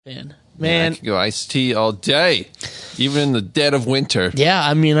Man, I could go iced tea all day, even in the dead of winter. Yeah,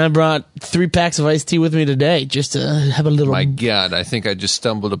 I mean, I brought 3 packs of iced tea with me today just to have a little. My God, I think I just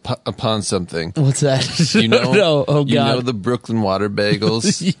stumbled upon something. What's that? You know, no, oh God. You know the Brooklyn water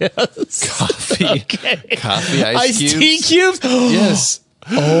bagels? Yes. Coffee ice cubes. Iced tea cubes? Yes.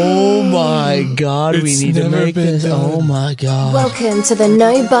 Oh my God, we need to make this. Done. Oh my God. Welcome to the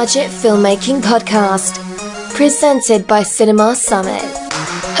No Budget Filmmaking Podcast, presented by Cinema Summit.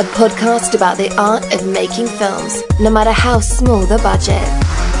 A podcast about the art of making films, no matter how small the budget.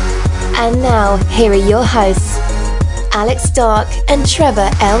 And now, here are your hosts, Alex Stark and Trevor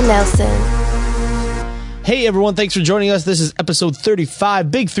L. Nelson. Hey everyone, thanks for joining us. This is episode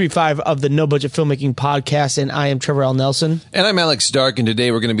 35, big 35 of the No Budget Filmmaking Podcast, and I am Trevor L. Nelson. And I'm Alex Stark, and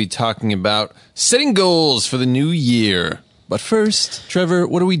today we're going to be talking about setting goals for the new year. But first, Trevor,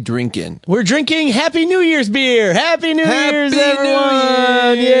 what are we drinking? We're drinking Happy New Year's beer. Happy New Year's, New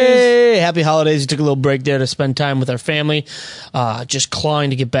everyone! Year's. Yay! Happy holidays. We took a little break there to spend time with our family. Just clawing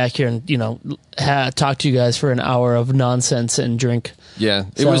to get back here and, talk to you guys for an hour of nonsense and drink. Yeah,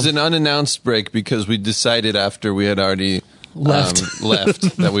 it was an unannounced break because we decided after we had already left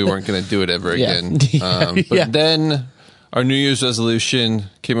that we weren't going to do it ever again. But then our New Year's resolution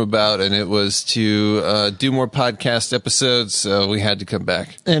came about, and it was to do more podcast episodes, so we had to come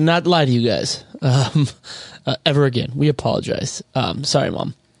back. And not lie to you guys ever again. We apologize. Sorry,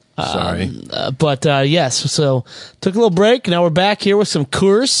 Mom. Sorry. Yes, so took a little break. Now we're back here with some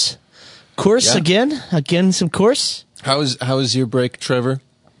Coors. Again, some Coors. How was your break, Trevor?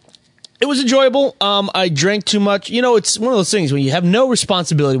 It was enjoyable. I drank too much. It's one of those things when you have no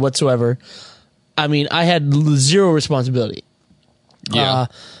responsibility whatsoever. I mean, I had zero responsibility. Yeah.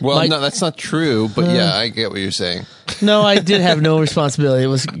 No, that's not true. But yeah, I get what you're saying. No, I did have no responsibility. It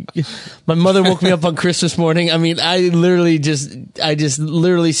was my mother woke me up on Christmas morning. I mean, I just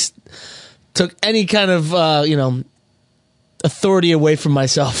literally took any kind of authority away from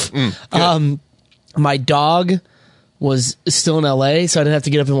myself. My dog was still in LA, so I didn't have to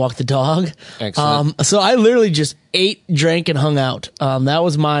get up and walk the dog. Excellent. So I literally just ate, drank, and hung out. That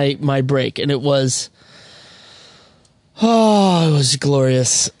was my break, and it was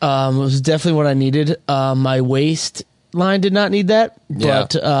glorious. It was definitely what I needed. My waistline did not need that,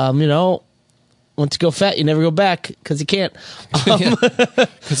 but once you go fat, you never go back because you can't.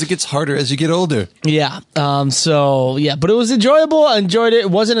 Because it gets harder as you get older. Yeah. But it was enjoyable. I enjoyed it.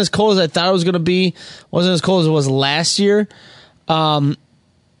 It wasn't as cold as I thought it was going to be. It wasn't as cold as it was last year. And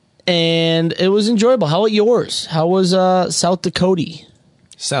it was enjoyable. How about yours? How was South Dakota?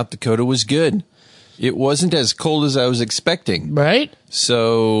 South Dakota was good. It wasn't as cold as I was expecting. Right?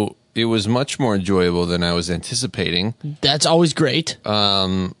 So it was much more enjoyable than I was anticipating. That's always great.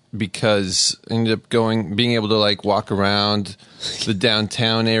 Because I ended up being able to walk around the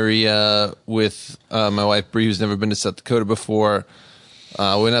downtown area with my wife Bree, who's never been to South Dakota before.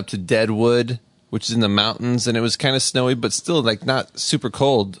 Went up to Deadwood, which is in the mountains, and it was kind of snowy, but still not super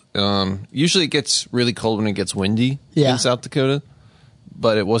cold. Usually it gets really cold when it gets windy in South Dakota,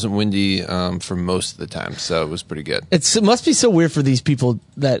 but it wasn't windy for most of the time, so it was pretty good. It must be so weird for these people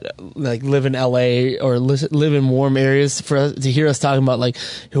that live in LA or live in warm areas to hear us talking about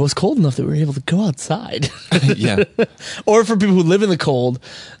it was cold enough that we were able to go outside. Yeah. Or for people who live in the cold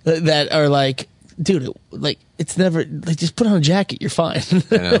that are dude, it's never just put on a jacket, you're fine.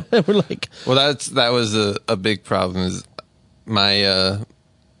 I know. We're well, that was a big problem. Is my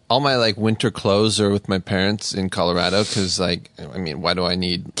all my winter clothes are with my parents in Colorado because why do I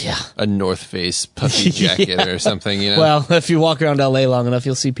need a North Face puffy jacket or something? Well, if you walk around LA long enough,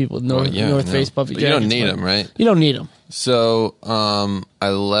 you'll see people with North Face puffy jackets. You don't need them, right? You don't need them. So I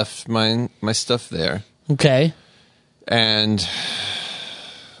left my stuff there. Okay. And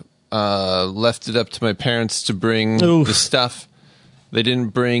left it up to my parents to bring the stuff. They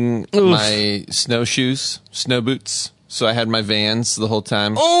didn't bring my snowshoes, snow boots. So I had my Vans the whole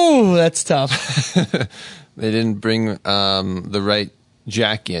time. Oh, that's tough. They didn't bring the right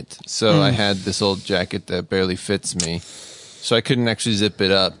jacket. So I had this old jacket that barely fits me. So I couldn't actually zip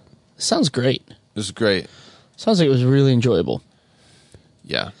it up. Sounds great. It was great. Sounds like it was really enjoyable.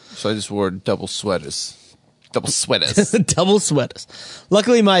 Yeah. So I just wore double sweaters. Double sweaters.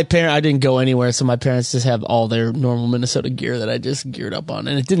 Luckily, I didn't go anywhere, so my parents just have all their normal Minnesota gear that I just geared up on.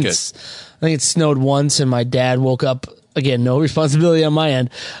 And it didn't. Good. I think it snowed once, and my dad woke up. Again, no responsibility on my end.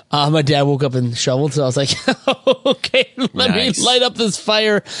 My dad woke up and shoveled, so I was like, okay, let me light up this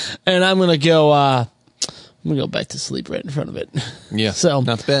fire, and I'm gonna go back to sleep right in front of it. Yeah, so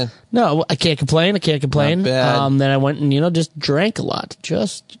not bad. No, I can't complain. Not bad. Then I went and just drank a lot.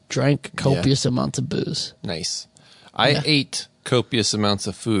 Just drank copious amounts of booze. Nice. I ate copious amounts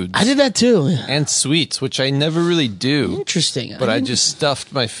of foods. I did that too. And sweets, which I never really do. Interesting. But I just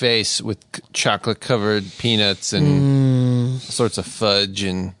stuffed my face with chocolate-covered peanuts and sorts of fudge.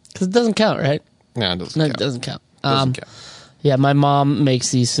 Because it doesn't count, right? No, it doesn't No, count. it doesn't count. Doesn't count. Yeah, my mom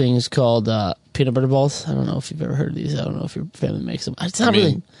makes these things called peanut butter balls. I don't know if you've ever heard of these. I don't know if your family makes them. It's not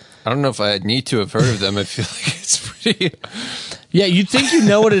really... I don't know if I need to have heard of them. I feel like it's pretty... Yeah, you think you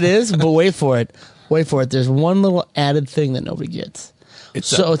know what it is, but wait for it. Wait for it. There's one little added thing that nobody gets.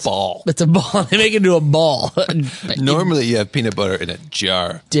 It's a ball. It's a ball. They make it into a ball. Normally you have peanut butter in a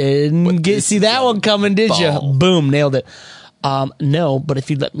jar. Didn't see that one coming, did you? ball. Boom, nailed it. No, but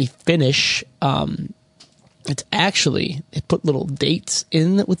if you let me finish, it's actually, they put little dates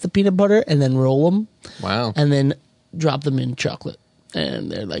in with the peanut butter and then roll them. Wow. And then drop them in chocolate.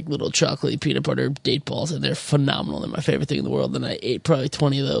 And they're like little chocolate peanut butter date balls, and they're phenomenal. They're my favorite thing in the world, and I ate probably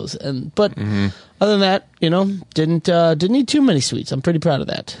 20 of those. But other than that, didn't eat too many sweets. I'm pretty proud of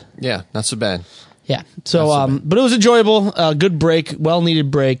that. Yeah, not so bad. Yeah. So, but it was enjoyable. Good break, well needed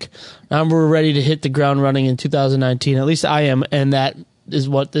break. Now we're ready to hit the ground running in 2019. At least I am, and that is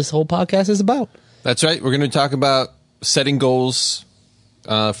what this whole podcast is about. That's right. We're going to talk about setting goals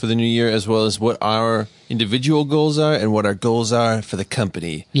for the new year, as well as what our individual goals are and what our goals are for the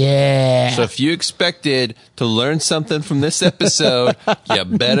company. Yeah. So if you expected to learn something from this episode, you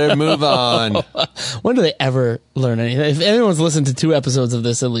better move on. When do they ever learn anything? If anyone's listened to 2 episodes of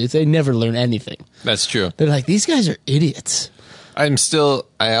this, at least, they never learn anything. That's true. They're like, these guys are idiots. I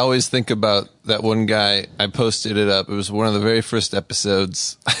always think about that one guy. I posted it up. It was one of the very first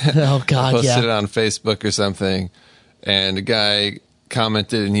episodes. Oh, God, I posted yeah. it on Facebook or something. And a guy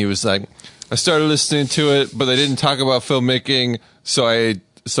commented and he was like, I started listening to it, but they didn't talk about filmmaking, so I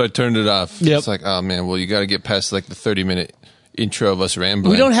turned it off. Yep. It's like, oh man, well you got to get past like the 30-minute intro of us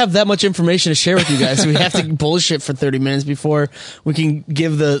rambling. We don't have that much information to share with you guys, so we have to bullshit for 30 minutes before we can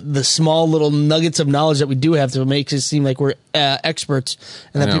give the small little nuggets of knowledge that we do have to make it seem like we're experts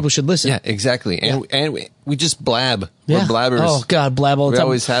and that people should listen. Yeah, exactly. And we just blab. Yeah. We're blabbers. Oh, God, blab all the We time.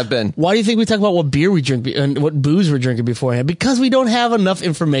 always have been. Why do you think we talk about what beer we drink and what booze we're drinking beforehand? Because we don't have enough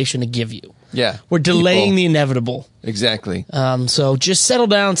information to give you. Yeah. We're delaying the inevitable. Exactly. So just settle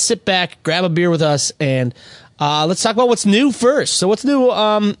down, sit back, grab a beer with us, and let's talk about what's new first. So what's new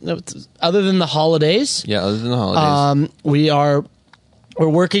other than the holidays? Yeah, other than the holidays. We're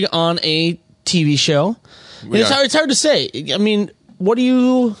working on a TV show. It's hard to say. I mean, what do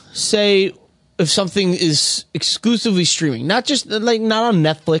you say if something is exclusively streaming? Not just not on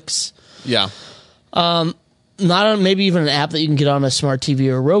Netflix. Yeah. Not on maybe even an app that you can get on a smart TV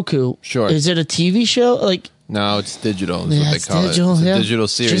or Roku. Sure. Is it a TV show? No, it's digital is what they it's call digital, it. It's yeah. a digital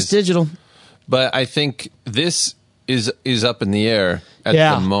series. Just digital. But I think this is up in the air at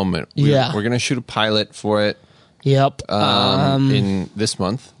Yeah. the moment. We're going to shoot a pilot for it Yep. in this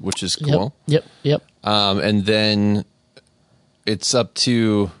month, which is cool. Yep. And then it's up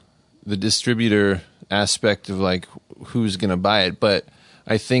to the distributor aspect of who's going to buy it. But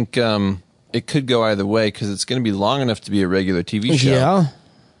I think it could go either way because it's going to be long enough to be a regular TV show.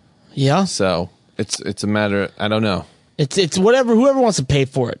 Yeah. So it's a matter. I don't know. It's whatever whoever wants to pay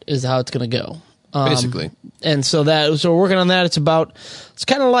for it is how it's going to go. Basically. And so we're working on that. It's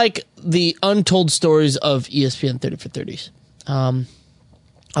kind of like the untold stories of ESPN 30 for 30s.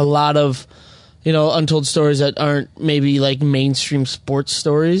 A lot of untold stories that aren't maybe like mainstream sports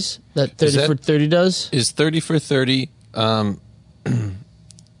stories that 30 for 30 does. Is 30 for 30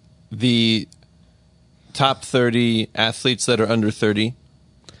 the top 30 athletes that are under 30?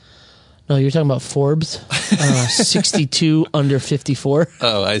 No, you're talking about Forbes. 62 under 54.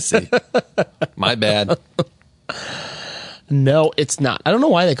 Oh, I see. My bad. No, it's not. I don't know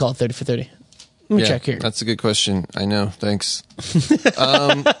why they call it 30 for 30. Let me check here. That's a good question. I know. Thanks.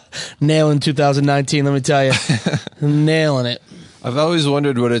 Nailing 2019, let me tell you. Nailing it. I've always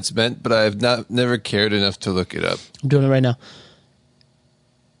wondered what it's meant, but I've never cared enough to look it up. I'm doing it right now.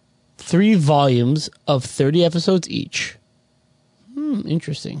 3 volumes of 30 episodes each.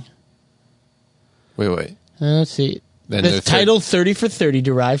 Interesting. Wait. Let's see. Then The title 30 for 30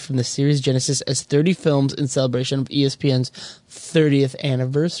 derived from the series genesis as 30 films in celebration of ESPN's 30th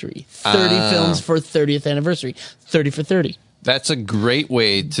anniversary. 30 films for 30th anniversary. 30 for 30. That's a great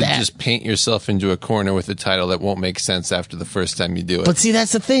way to just paint yourself into a corner with a title that won't make sense after the first time you do it. But see,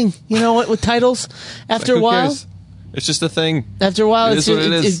 that's the thing. You know what? With titles, after a Who while, cares? It's just a thing. after a while, It is what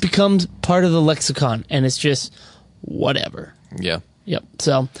it is. it becomes part of the lexicon, and it's just whatever. Yeah. Yep.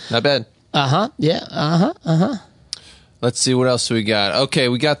 So, Not bad. yeah. Let's see what else we got. Okay,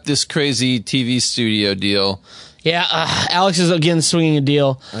 we got this crazy TV studio deal. Yeah, Alex is again swinging a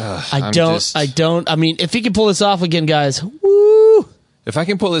deal. I mean, if he can pull this off again, guys, woo! if I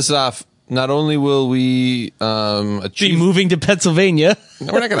can pull this off, not only will we achieve Be moving to Pennsylvania.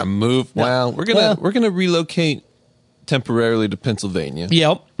 No, we're not going to move. Well, we're gonna relocate temporarily to Pennsylvania.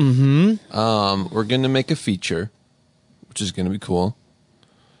 Yep. Mm-hmm. We're gonna make a feature, which is gonna be cool.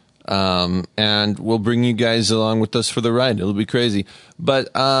 And we'll bring you guys along with us for the ride. It'll be crazy.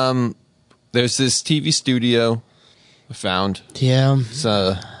 But there's this TV studio I found. Yeah.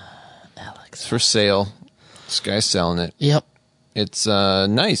 It's for sale. This guy's selling it. Yep. It's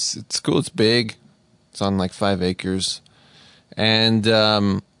nice. It's cool. It's big. It's on like 5 acres. And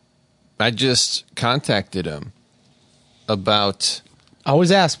I just contacted him about...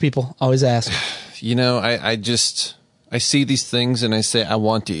 Always ask people. Always ask. You know, I see these things and I say, I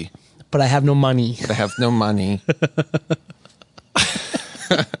want to. But I have no money. But I have no money.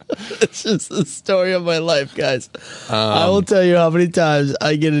 It's just the story of my life, guys. I will tell you how many times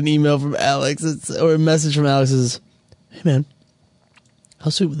I get an email from Alex or a message from Alex is, hey, man, how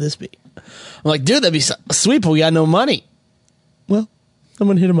sweet would this be? I'm like, dude, that'd be sweet, but we got no money. Well, I'm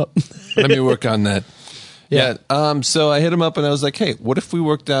going to hit him up. Let me work on that. Yeah. So I hit him up and I was like, hey, what if we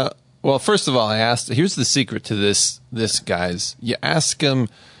worked out? Well, first of all, I asked, here's the secret to this guys. You ask them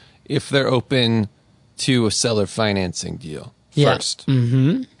if they're open to a seller financing deal first.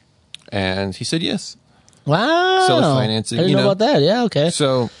 Mm-hmm. And he said yes. Wow. Seller financing. I didn't know about that. Yeah, okay.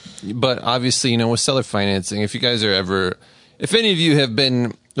 So, but obviously, with seller financing, if you guys are ever, if any of you have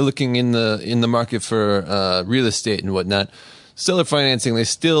been looking in the market for real estate and whatnot, seller financing, they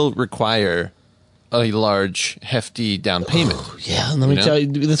still require a large, hefty down payment. Yeah, let me tell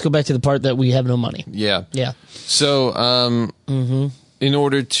you, let's go back to the part that we have no money. Yeah. Yeah. So, in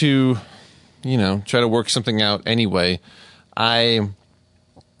order to, try to work something out anyway, I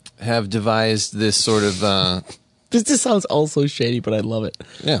have devised this sort of... This just sounds all so shady, but I love it.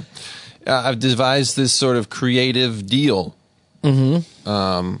 Yeah. I've devised this sort of creative deal. Mm-hmm.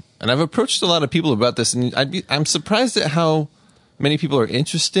 And I've approached a lot of people about this, and I'm surprised at how many people are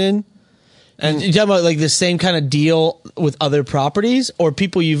interested. And you talking about like the same kind of deal with other properties, or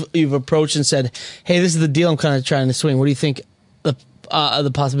people you've approached and said, "Hey, this is the deal I'm kind of trying to swing. What do you think the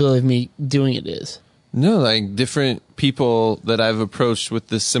possibility of me doing it is?" No, like different people that I've approached with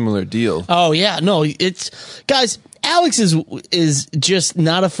this similar deal. Oh yeah, no, it's guys. Alex is just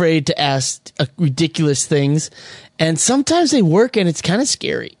not afraid to ask ridiculous things, and sometimes they work, and it's kind of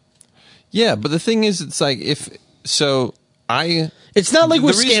scary. Yeah, but the thing is, it's like It's not like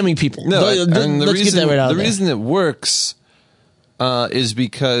we're scamming people. No, let's get that right out there. The reason it works is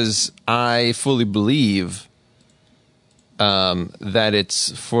because I fully believe that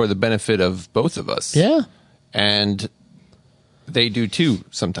it's for the benefit of both of us. Yeah. And they do too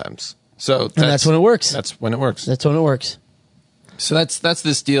sometimes. So that's when it works. That's when it works. That's when it works. So that's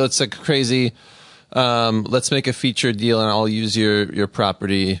this deal. It's like crazy. Let's make a featured deal, and I'll use your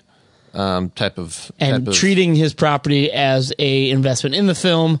property. Type of treating his property as a investment in the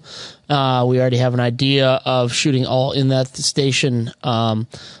film. We already have an idea of shooting all in that station. So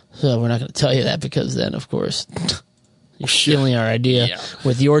we're not going to tell you that because then, of course, you're stealing our idea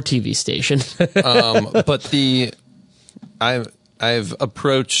with your TV station. But I've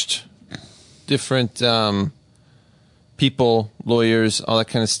approached different people, lawyers, all that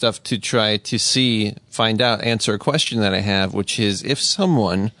kind of stuff to try to answer a question that I have, which is if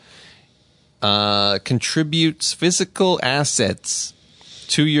someone contributes physical assets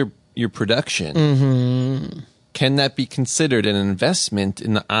to your production, can that be considered an investment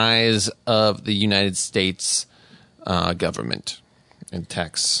in the eyes of the United States government and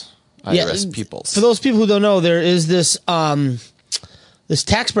tax IRS peoples? For those people who don't know, there is this this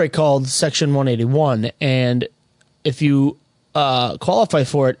tax break called Section 181, and if you qualify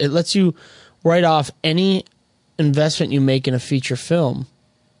for it, it lets you write off any investment you make in a feature film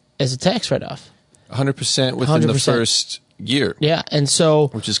as a tax write-off. 100% within the first year. Yeah, and so...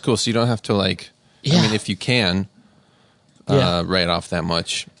 Which is cool. So you don't have to if you can, write off that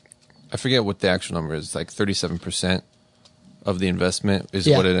much. I forget what the actual number is. Like 37% of the investment is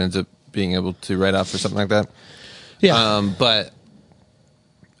what it ends up being able to write off or something like that. Yeah. But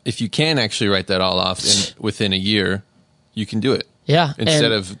if you can actually write that all off within a year, you can do it. Yeah.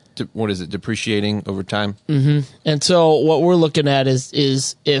 Instead of, depreciating over time. Mm-hmm. And so what we're looking at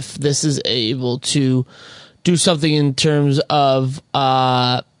is if this is able to do something in terms of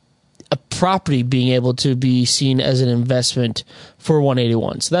a property being able to be seen as an investment for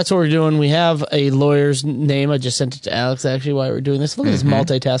 181. So that's what we're doing. We have a lawyer's name. I just sent it to Alex, actually, while we're doing this. Look at this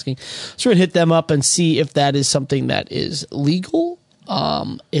multitasking. So we're going to hit them up and see if that is something that is legal,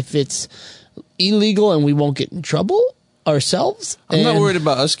 if it's illegal and we won't get in trouble, ourselves. I'm not worried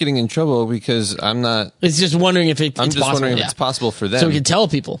about us getting in trouble because I'm not. It's just wondering if it's I'm just possible. wondering if it's possible for them. So we can tell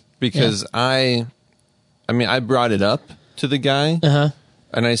people. Because I brought it up to the guy,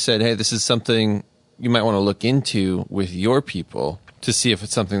 and I said, "Hey, this is something you might want to look into with your people to see if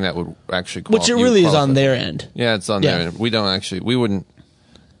it's something that would actually Which it really is on their end. Yeah, it's on their end. We wouldn't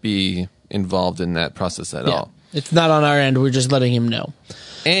be involved in that process at all. It's not on our end. We're just letting him know.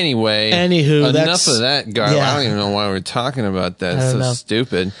 Anywho, enough of that, Gar. I don't even know why we're talking about that. It's so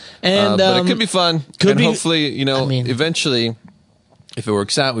stupid. And, but it could be fun. Hopefully, eventually, if it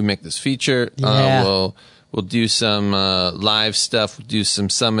works out, we make this feature. We'll do some live stuff. We'll do some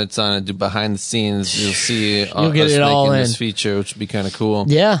summits on it. Do behind the scenes. You'll see You'll get us it all making in. this feature, which would be kind of cool.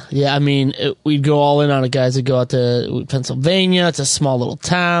 Yeah. I mean, we'd go all in on it, guys. We'd go out to Pennsylvania. It's a small little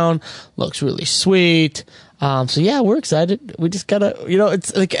town. Looks really sweet. So yeah, we're excited. We just gotta,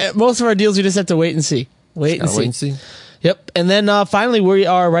 it's like most of our deals, we just have to wait and see. Wait and see. Yep. And then finally, we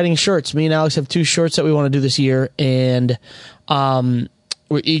are writing shorts. Me and Alex have 2 shorts that we want to do this year, and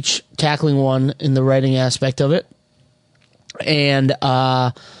we're each tackling one in the writing aspect of it, and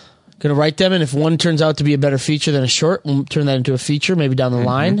gonna write them. And if one turns out to be a better feature than a short, we'll turn that into a feature maybe down the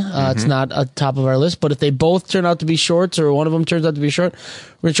line. It's not at top of our list, but if they both turn out to be shorts, or one of them turns out to be short,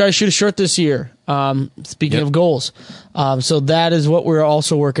 we're gonna try to shoot a short this year. Speaking of goals, so that is what we're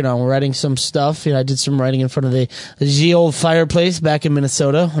also working on. We're writing some stuff. I did some writing in front of the old fireplace back in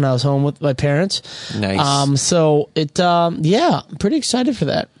Minnesota when I was home with my parents. Nice. So I'm pretty excited for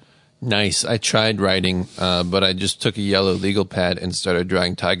that. Nice. I tried writing, but I just took a yellow legal pad and started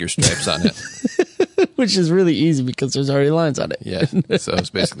drawing tiger stripes on it. Which is really easy because there's already lines on it. Yeah, so it's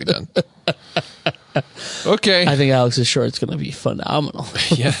basically done. Okay. I think Alex's short's going to be phenomenal.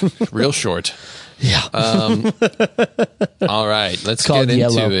 Yeah, real short. Yeah. All right, let's get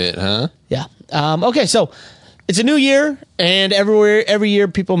into it, huh? Yeah. Okay, so it's a new year, and every year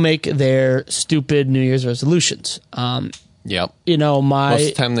people make their stupid New Year's resolutions. Yep. Most of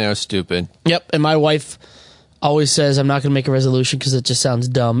the time they are stupid. Yep. And my wife always says I'm not going to make a resolution because it just sounds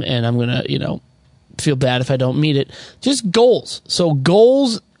dumb, and I'm going to, feel bad if I don't meet it. Just goals. So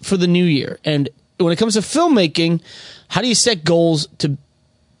goals for the new year. And when it comes to filmmaking, how do you set goals to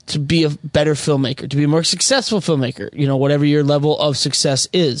be a better filmmaker, to be a more successful filmmaker? Whatever your level of success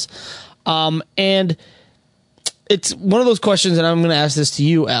is. And it's one of those questions, and I'm going to ask this to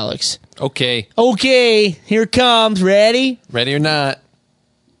you, Alex. Okay, here it comes. Ready? Ready or not?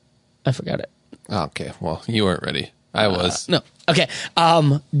 I forgot it. Okay, well, you weren't ready. I was. No. Okay.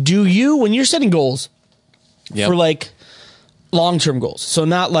 Do you, when you're setting goals for long-term goals, so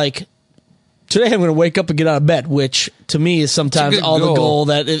not like today I'm going to wake up and get out of bed, which to me is sometimes the goal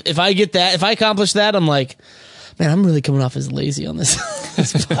that if I get that, if I accomplish that, I'm like, man, I'm really coming off as lazy on this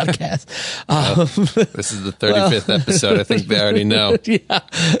podcast. This is the 35th episode. I think they already know. Yeah,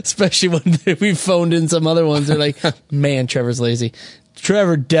 especially when we phoned in some other ones. They're like, man, Trevor's lazy.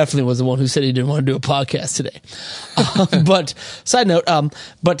 Trevor definitely was the one who said he didn't want to do a podcast today. But side note,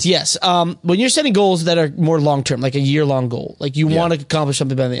 but yes, when you're setting goals that are more long-term, like a year-long goal, like you want to accomplish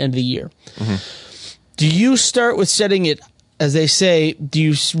something by the end of the year, do you start with setting it, as they say, do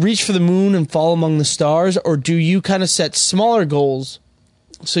you reach for the moon and fall among the stars, or do you kind of set smaller goals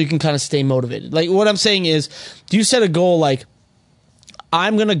so you can kind of stay motivated? Like what I'm saying is, do you set a goal like,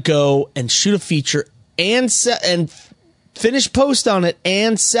 I'm going to go and shoot a feature and finish post on it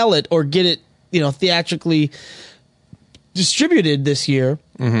and sell it, or get it, theatrically distributed this year.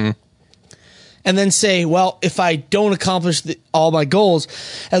 And then say, well, if I don't accomplish all my goals,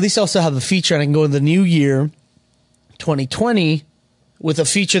 at least I also have a feature and I can go to the new year, 2020, with a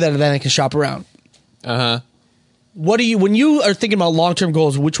feature that then I can shop around. What do you, when you are thinking about long-term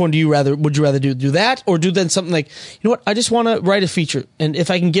goals, which one would you rather do that, or do then something like, I just want to write a feature, and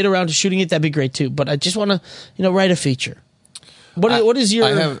if I can get around to shooting it, that'd be great too, but I just want to, write a feature. What is your...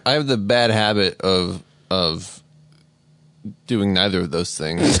 I have the bad habit of doing neither of those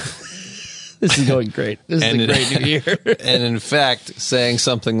things. This is going great. This is a great new year. And in fact, saying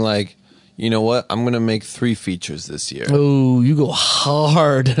something like, you know what, I'm going to make 3 features this year. Oh, you go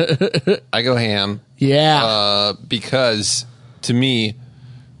hard. I go ham. Yeah. Because to me,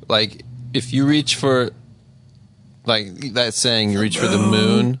 like, if you reach for, like that saying, you reach for the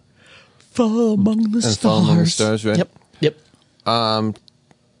moon. Fall among the stars. Fall among the stars, right? Yep.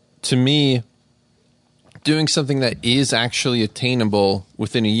 To me, doing something that is actually attainable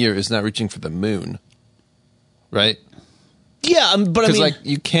within a year is not reaching for the moon, right? Yeah, but because like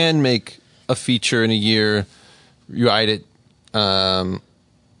you can make a feature in a year, you write it,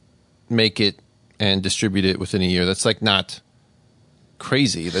 make it, and distribute it within a year. That's like not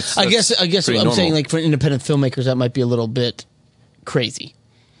crazy. That's I guess pretty what I'm normal. saying, like for independent filmmakers, that might be a little bit crazy,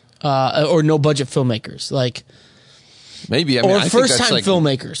 or no budget filmmakers, like. Maybe. I mean, I think first that's time like,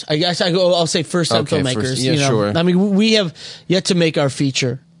 filmmakers. I guess I'll say first time Okay, filmmakers. yeah, sure. I mean, we have yet to make our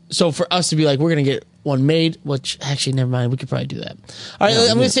feature, so for us to be like, we're gonna get one made, which actually, never mind. We could probably do that. All right,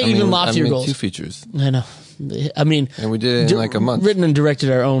 I'm gonna say even loftier I made goals. 2 features. I know. I mean, And we did it in like a month. Written and directed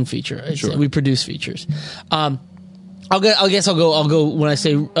our own feature. Sure. We produce features. I guess I'll go when I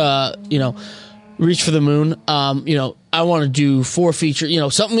say reach for the moon. I want to do 4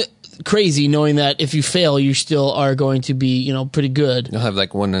 features. Something crazy, knowing that if you fail, you still are going to be pretty good. You'll have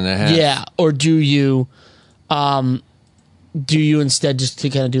like 1.5. Yeah. Or do you instead just to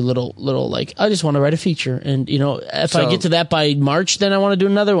kind of do little like, I just want to write a feature, and if I get to that by March, then I want to do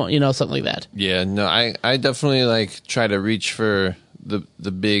another one, something like that. Yeah, no, I definitely like try to reach for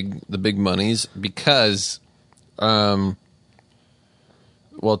the big monies because, 2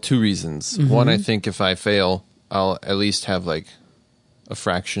 reasons. Mm-hmm. One, I think if I fail, I'll at least have like a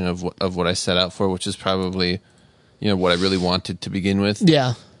fraction of what I set out for, which is probably, what I really wanted to begin with.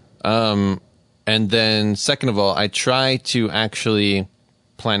 Yeah. And then second of all, I try to actually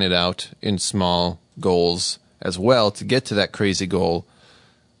plan it out in small goals as well to get to that crazy goal,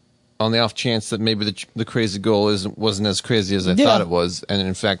 on the off chance that maybe the crazy goal wasn't as crazy as I thought it was, and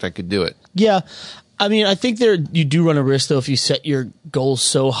in fact I could do it. Yeah. I mean, I think you do run a risk though if you set your goals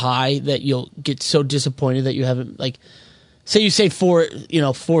so high that you'll get so disappointed that you haven't, like, say you say 4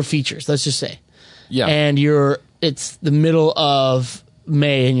 features, let's just say. Yeah. And it's the middle of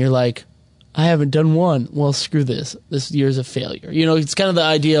May and you're like, I haven't done one. Well, screw this. This year's a failure. It's kind of the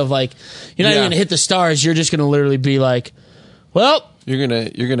idea of like, you're not even going to hit the stars. You're just going to literally be like, well, you're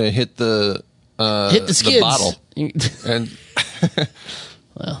gonna hit the skids. the bottle, and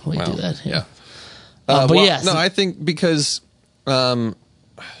well, we do that. Yeah. But yes. No, I think because I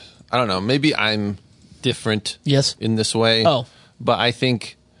don't know. Maybe I'm different. Yes. In this way. Oh. But I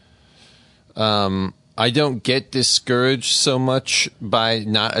think I don't get discouraged so much by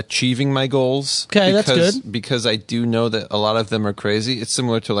not achieving my goals. Okay, that's good. Because I do know that a lot of them are crazy. It's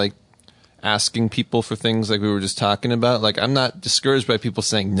similar to like asking people for things like we were just talking about. Like, I'm not discouraged by people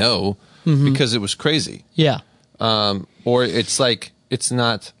saying no because it was crazy. Yeah. Or it's like, it's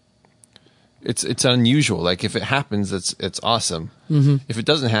not, it's unusual. Like if it happens, it's awesome. Mm-hmm. If it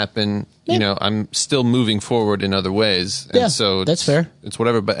doesn't happen, I'm still moving forward in other ways. And yeah, so that's fair. It's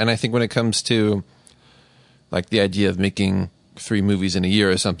whatever. And I think when it comes to like the idea of making 3 movies in a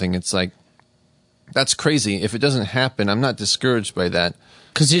year or something, it's like, that's crazy. If it doesn't happen, I'm not discouraged by that.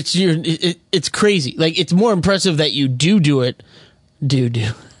 Cause it's crazy. Like, it's more impressive that you do it. Do.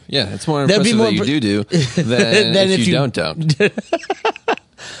 Yeah. It's more impressive that you do than if you don't.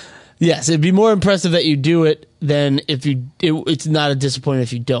 Yes, it'd be more impressive that you do it than if it's not a disappointment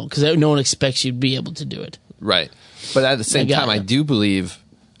if you don't, because no one expects you to be able to do it. Right. But at the same time, I do believe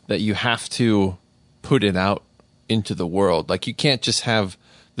that you have to put it out into the world. Like, you can't just have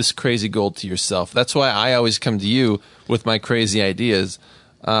this crazy goal to yourself. That's why I always come to you with my crazy ideas,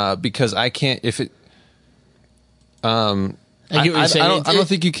 because I can't, if it, I don't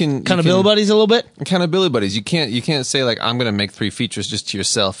think you can Accountability buddies a little bit. Accountability buddies. You can't say like, I'm going to make 3 features just to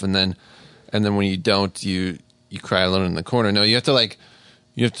yourself, and then when you don't, you cry alone in the corner. No, you have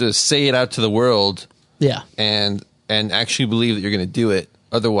to say it out to the world. Yeah. And actually believe that you're going to do it.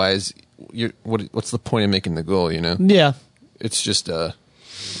 Otherwise, what's the point of making the goal? Yeah. It's just I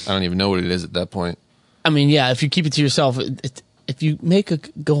don't even know what it is at that point. I mean, yeah. If you keep it to yourself, if you make a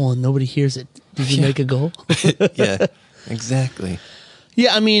goal and nobody hears it, did you make a goal? Yeah. Exactly.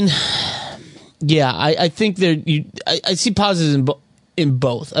 Yeah, I mean, yeah, I think I see positives in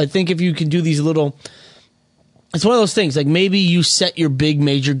both. I think if you can do these little, it's one of those things, like maybe you set your big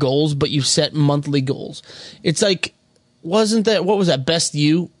major goals, but you set monthly goals. It's like, what was that, Best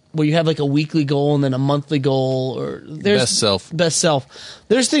You, where you have like a weekly goal and then a monthly goal, or Best Self.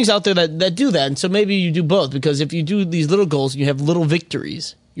 There's things out there that do that, and so maybe you do both, because if you do these little goals and you have little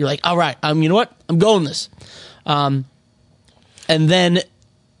victories, you're like, all right, you know what, I'm going this. And then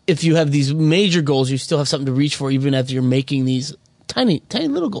if you have these major goals, you still have something to reach for, even if you're making these tiny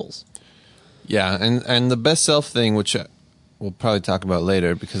little goals. Yeah, and the Best Self thing, which we'll probably talk about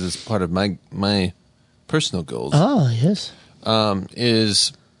later because it's part of my personal goals. Ah, yes.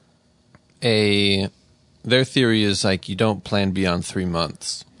 Is their theory is like you don't plan beyond 3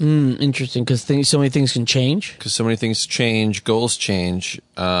 months. Interesting, because so many things can change. Because so many things change, goals change,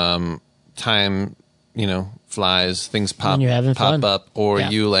 time, flies, things pop up, or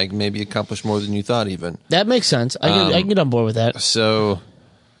you like maybe accomplish more than you thought even. That makes sense. I can get on board with that. So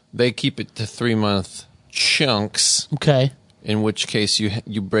they keep it to 3-month chunks. Okay. in which case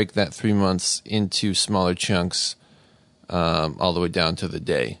you break that 3 months into smaller chunks, all the way down to the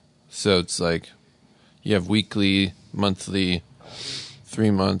day. So it's like you have weekly, monthly,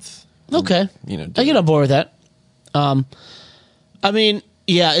 3 month. Okay. I get on board with that. I mean,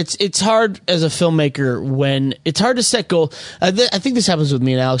 yeah, it's hard as a filmmaker when it's hard to set goals. I think this happens with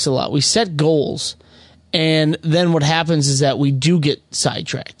me and Alex a lot. We set goals, and then what happens is that we do get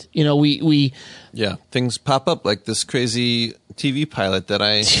sidetracked. We things pop up like this crazy TV pilot that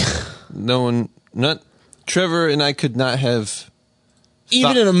Trevor and I could not have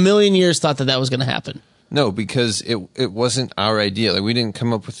even in a million years thought that was going to happen. No, because it wasn't our idea. Like, we didn't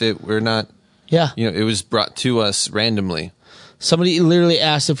come up with it. We're not. Yeah. It was brought to us randomly. Somebody literally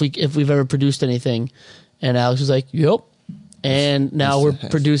asked if we've ever produced anything, and Alex was like, "Yep." And now we're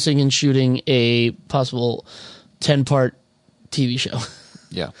producing and shooting a possible 10-part TV show.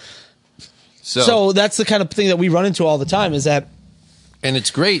 Yeah. So that's the kind of thing that we run into all the time, is that. And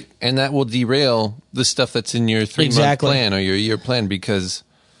it's great, and that will derail the stuff that's in your 3-month plan or your year plan because,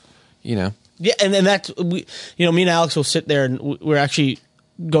 Yeah, and that's me and Alex will sit there, and we're actually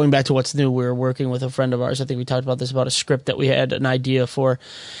going back to what's new. We were working with a friend of ours. I think we talked about this, about a script that we had an idea for,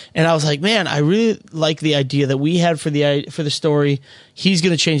 and I was like, man, I really like the idea that we had for the story. He's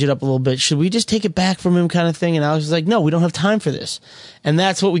going to change it up a little bit. Should we just take it back from him, kind of thing? And Alex was like, no, we don't have time for this. And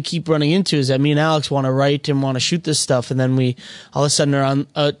that's what we keep running into, is that me and Alex want to write and want to shoot this stuff, and then we all of a sudden are on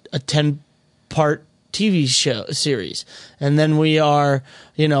a 10-part TV show series, and then we are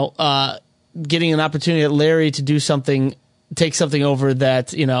getting an opportunity at Larry to do something, take something over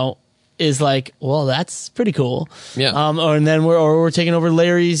that, is like, well, that's pretty cool. Yeah. And then we're taking over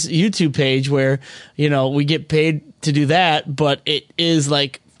Larry's YouTube page where, we get paid to do that, but it is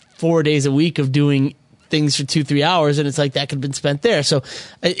like 4 days a week of doing things for 2-3 hours. And it's like, that could have been spent there. So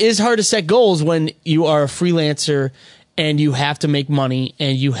it is hard to set goals when you are a freelancer and you have to make money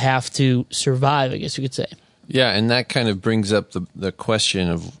and you have to survive, I guess you could say. Yeah. And that kind of brings up the question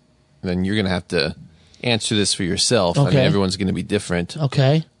of, then you're going to have to answer this for yourself. Okay. I mean, everyone's going to be different.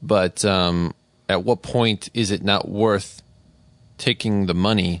 Okay. But at what point is it not worth taking the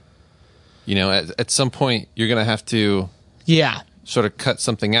money? At some point, you're going to have to sort of cut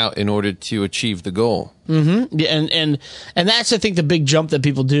something out in order to achieve the goal. Mm-hmm. Yeah, and that's, I think, the big jump that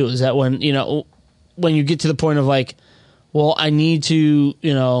people do, is that when you get to the point of like, well, I need to,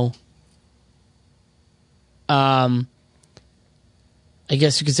 I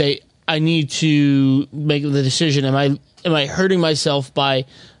guess you could say, I need to make the decision. Am I hurting myself by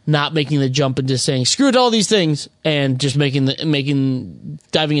not making the jump and just saying screw it to all these things and just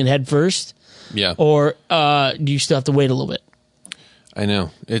diving in head first? Yeah. Or do you still have to wait a little bit? I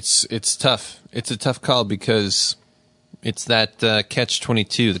know it's tough. It's a tough call because it's that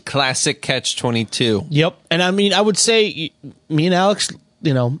catch-22, the classic catch-22. Yep. And I mean, I would say me and Alex,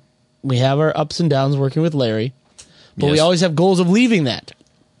 we have our ups and downs working with Larry, but we always have goals of leaving that.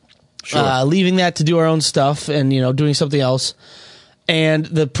 Sure. Leaving that to do our own stuff and, doing something else. And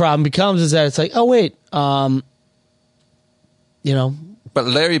the problem becomes is that it's like, oh, wait, But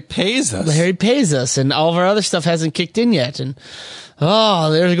Larry pays us. Larry pays us, and all of our other stuff hasn't kicked in yet. And,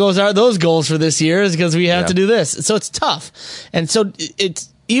 there goes those goals for this year, is because we have to do this. So it's tough. And so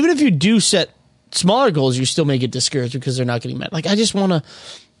it's, even if you do set smaller goals, you still may get discouraged because they're not getting met. Like, I just want to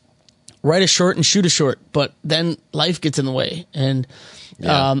write a short and shoot a short, but then life gets in the way. And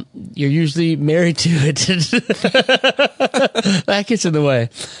you're usually married to it. That gets in the way.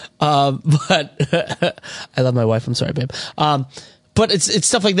 But I love my wife. I'm sorry, babe. But it's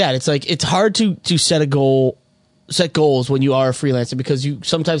stuff like that. It's like, it's hard to set goals when you are a freelancer, because you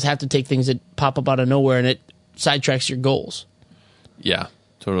sometimes have to take things that pop up out of nowhere and it sidetracks your goals. Yeah,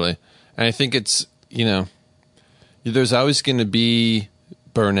 totally. And I think it's, there's always going to be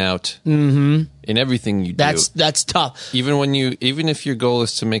burnout in everything you do. That's tough. Even if your goal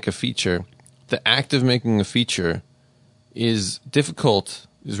is to make a feature, the act of making a feature is difficult,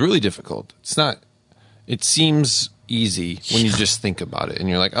 is really difficult. It seems easy when you just think about it and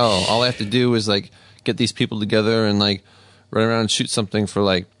you're like, oh, all I have to do is like get these people together and like run around and shoot something for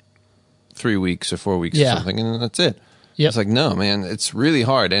like 3 weeks or 4 weeks or something, and that's it. Yep. It's like, no, man, it's really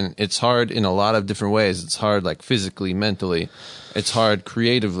hard, and it's hard in a lot of different ways. It's hard like physically, mentally. It's hard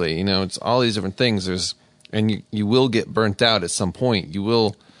creatively. It's all these different things. And you will get burnt out at some point. You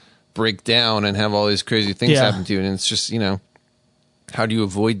will break down and have all these crazy things happen to you. And it's just, how do you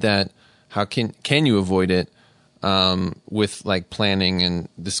avoid that? How can you avoid it with like planning and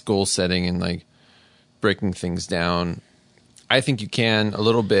this goal setting and like breaking things down? I think you can a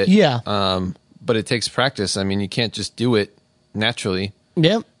little bit. Yeah. But it takes practice. I mean, you can't just do it naturally.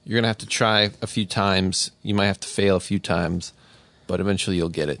 Yep. you're going to have to try a few times. You might have to fail a few times, but eventually you'll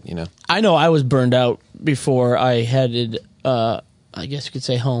get it, you know? I know I was burned out before I headed, I guess you could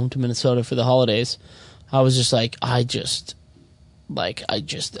say, home to Minnesota for the holidays. I was just like, I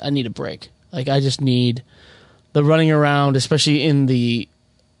need a break. Like, I just need the running around, especially in the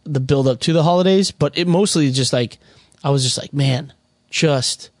build up to the holidays. But it mostly just like, I was just like, man,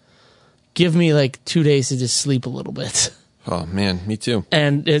 just give me like 2 days to just sleep a little bit. Oh man, me too.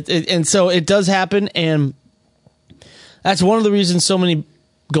 And and so it does happen, and that's one of the reasons so many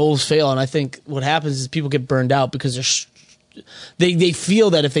goals fail. And I think what happens is people get burned out because they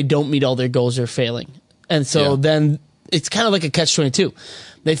feel that if they don't meet all their goals, they're failing. And so then it's kind of like a catch-22.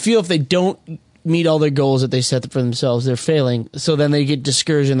 They feel if they don't meet all their goals that they set for themselves, they're failing. So then they get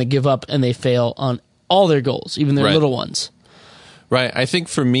discouraged and they give up and they fail on all their goals, even their little ones. Right. I think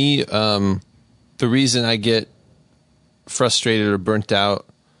for me, the reason I get frustrated or burnt out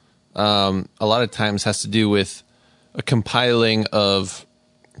a lot of times has to do with a compiling of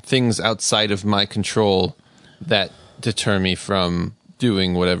things outside of my control that deter me from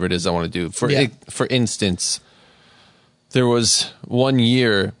doing whatever it is I want to do. For instance, there was 1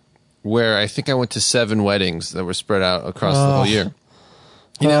 year where I think I went to 7 weddings that were spread out across the whole year.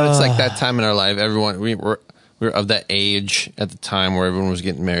 You know, it's like that time in our life. Everyone, we were of that age at the time where everyone was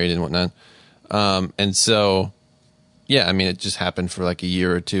getting married and whatnot. And so, yeah, I mean, it just happened for like a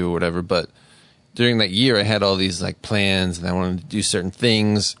year or two or whatever. But during that year, I had all these like plans and I wanted to do certain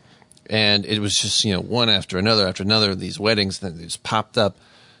things. And it was just, you know, one after another of these weddings that just popped up.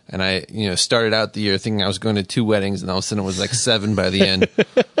 And I, you know, started out the year thinking I was going to 2 weddings, and all of a sudden it was like 7 by the end.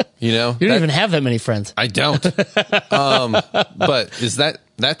 You know, you don't even have that many friends. I don't. But is that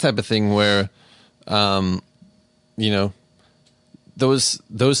type of thing where, you know, those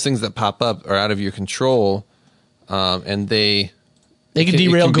things that pop up are out of your control, and they can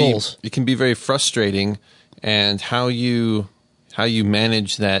derail goals. It can be very frustrating, and how you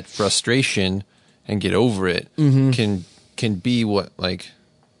manage that frustration and get over it can be what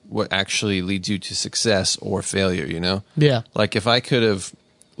actually leads you to success or failure, you know? Yeah. Like if I could have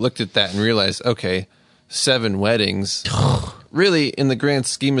looked at that and realized, okay, 7 weddings, really in the grand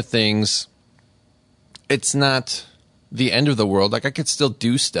scheme of things, it's not the end of the world. Like I could still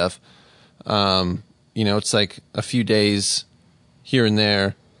do stuff. You know, it's like a few days here and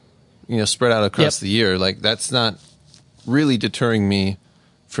there, you know, spread out across the year. Like that's not really deterring me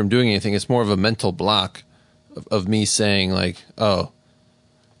from doing anything. It's more of a mental block of me saying like, oh,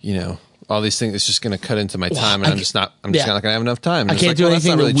 you know, all these things, it's just going to cut into my time, and I'm just not going to have enough time. And I can't do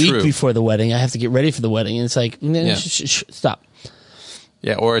anything the week before the wedding. I have to get ready for the wedding. And it's like, stop.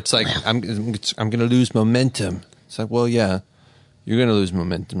 Yeah, or it's like, I'm going to lose momentum. It's like, well, yeah, you're going to lose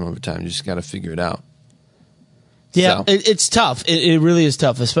momentum over time. You just got to figure it out. Yeah, so. It's tough. It really is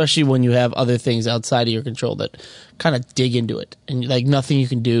tough, especially when you have other things outside of your control that kind of dig into it, and like nothing you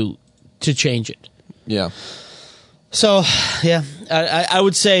can do to change it. Yeah. So, yeah, I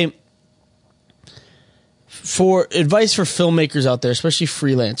would say for advice for filmmakers out there, especially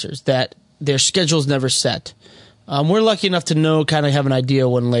freelancers, that their schedule's never set. We're lucky enough to know, kind of have an idea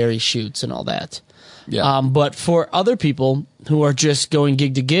when Larry shoots and all that. Yeah. But for other people who are just going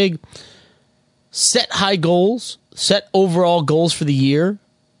gig to gig, set high goals, set overall goals for the year,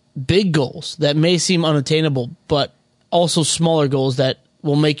 big goals that may seem unattainable, but also smaller goals that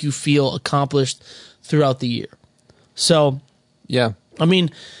will make you feel accomplished throughout the year. So, yeah. I mean,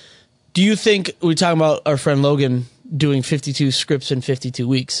 do you think, we're talking about our friend Logan doing 52 scripts in 52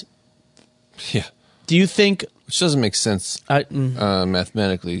 weeks. Yeah. Do you think... Which doesn't make sense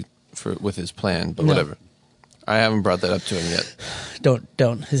mathematically with his plan, but whatever. I haven't brought that up to him yet.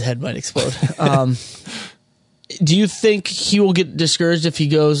 Don't. His head might explode. Do you think he will get discouraged if he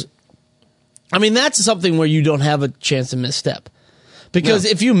goes... I mean, that's something where you don't have a chance to misstep. Because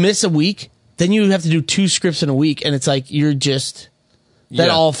if you miss a week, then you have to do 2 scripts in a week, and it's like you're just... That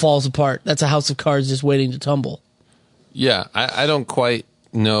all falls apart. That's a house of cards just waiting to tumble. Yeah, I don't quite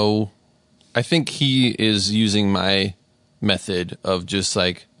know. I think he is using my method of just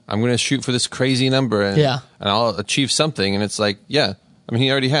like, I'm going to shoot for this crazy number and I'll achieve something. And it's like, yeah, I mean,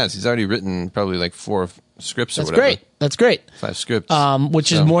 he already has. He's already written probably like 4 scripts or whatever. That's great. 5 scripts.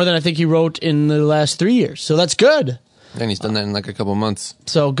 Which is more than I think he wrote in the last 3 years. So that's good. And he's done that in like a couple months.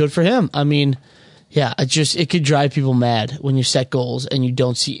 So good for him. I mean, yeah, it could drive people mad when you set goals and you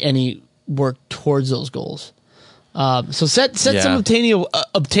don't see any work towards those goals. So set some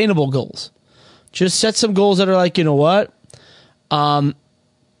obtainable goals. Just set some goals that are like, you know what?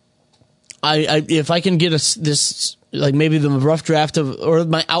 If I can get this, like maybe the rough draft or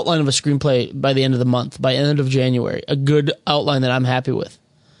my outline of a screenplay by the end of the month, by end of January, a good outline that I'm happy with.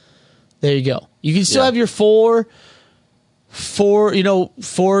 There you go. You can still have your four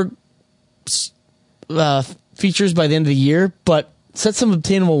features by the end of the year, but set some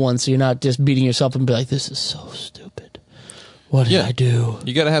obtainable ones so you're not just beating yourself and be like, this is so stupid. What did I do?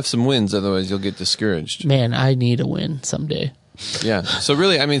 You got to have some wins, otherwise you'll get discouraged. Man, I need a win someday. Yeah. So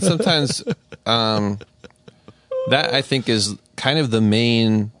really, I mean, sometimes that I think is kind of the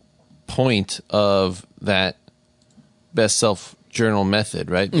main point of that best self journal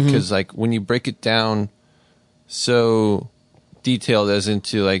method, right? Because like when you break it down so detailed as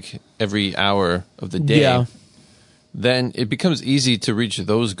into like every hour of the day, then it becomes easy to reach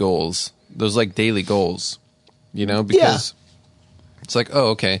those goals, those like daily goals, you know, because it's like, oh,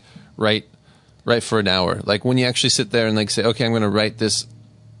 okay, write for an hour. Like when you actually sit there and like say, okay, I'm going to write this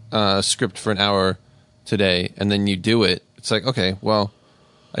script for an hour today, and then you do it. It's like, okay, well,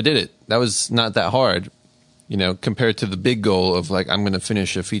 I did it. That was not that hard, you know, compared to the big goal of like, I'm going to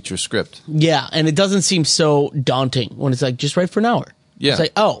finish a feature script. Yeah, and it doesn't seem so daunting when it's like, just write for an hour. Yeah. It's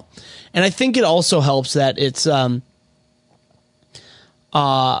like, oh. And I think it also helps that it's, I'm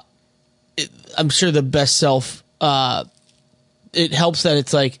sure the best self, it helps that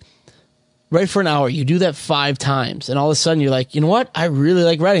it's like, write for an hour. You do that 5 times, and all of a sudden you're like, you know what? I really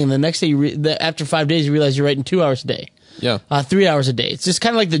like writing. And the next day, after 5 days, you realize you're writing 2 hours a day. Yeah. 3 hours a day. It's just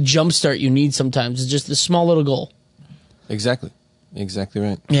kind of like the jump start you need sometimes. It's just a small little goal. Exactly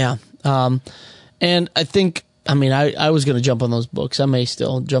right. Yeah. And I think, I mean, I was going to jump on those books. I may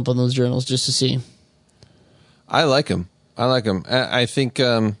still jump on those journals just to see. I like them. I think, you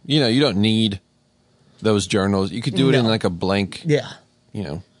know, you don't need those journals. You could do it in like a blank, you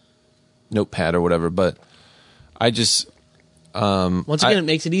know, notepad or whatever. But I just, once again, it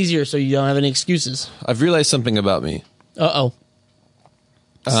makes it easier so you don't have any excuses. I've realized something about me. Uh-oh.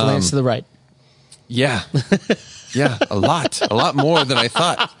 Slants to the right. Yeah. Yeah, a lot more than I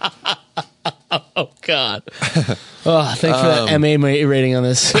thought. Oh, God. Oh, thanks for that MA rating on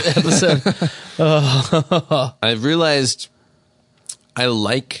this episode. I've realized I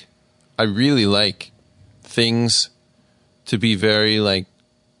really like things to be very like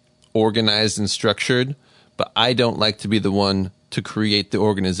organized and structured, but I don't like to be the one to create the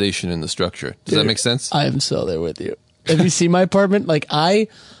organization and the structure. Does that make sense? I am so there with you. Have you seen my apartment? Like, I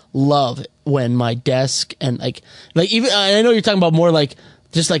love when my desk and like even, I know you're talking about more like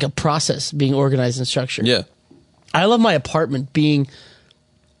just like a process being organized and structured. Yeah. I love my apartment being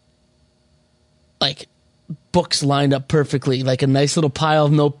like books lined up perfectly, like a nice little pile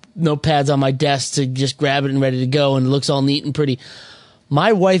of notepads on my desk to just grab it and ready to go, and it looks all neat and pretty.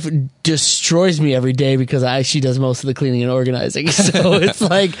 My wife destroys me every day because she does most of the cleaning and organizing. So it's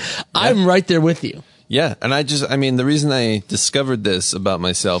like, I'm right there with you. Yeah. And I mean, the reason I discovered this about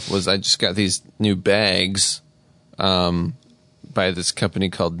myself was I just got these new bags by this company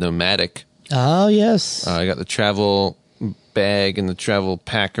called Nomadic. Oh, yes. I got the travel bag and the travel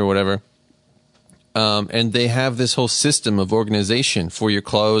pack or whatever. And they have this whole system of organization for your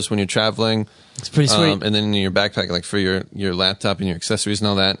clothes when you're traveling. It's pretty sweet. And then in your backpack, like for your laptop and your accessories and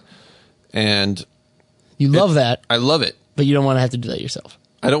all that. And you love that. I love it. But you don't want to have to do that yourself.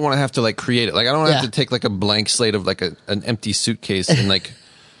 I don't want to have to like create it. Like I don't want to have to take like a blank slate of like an empty suitcase and like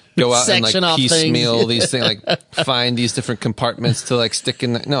go out and like piecemeal these things, like find these different compartments to like stick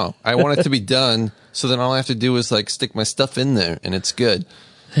in. No, I want it to be done. So then all I have to do is like stick my stuff in there and it's good.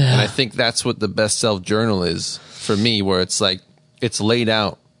 Yeah. And I think that's what the best self journal is for me, where it's like, it's laid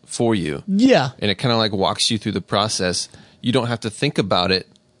out for you. Yeah. And it kind of like walks you through the process. You don't have to think about it.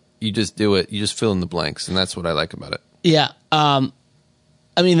 You just do it. You just fill in the blanks. And that's what I like about it. Yeah.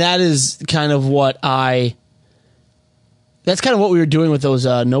 I mean, that is kind of what that's kind of what we were doing with those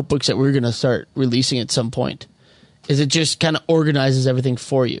notebooks that we were going to start releasing at some point, is it just kind of organizes everything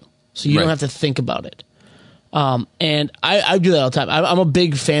for you. So you don't have to think about it. And I do that all the time. I'm a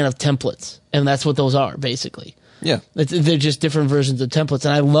big fan of templates, and that's what those are, basically. Yeah. They're just different versions of templates,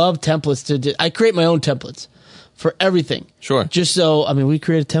 and I love templates. I create my own templates for everything. Sure. Just so, I mean, we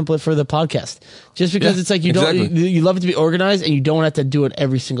create a template for the podcast. Just because it's like you love it to be organized, and you don't have to do it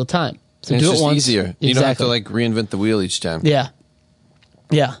every single time. So and do it's it once. Easier. Exactly. You don't have to like reinvent the wheel each time. Yeah.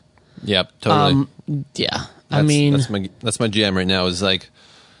 Yeah. Yep. Totally. Yeah. That's my jam right now, is like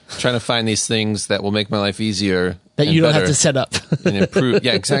trying to find these things that will make my life easier. That you don't have to set up. And improve.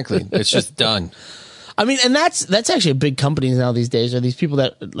 Yeah, exactly. It's just done. I mean, and that's actually a big companies now these days, are these people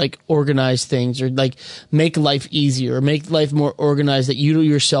that like organize things or like make life easier or make life more organized that you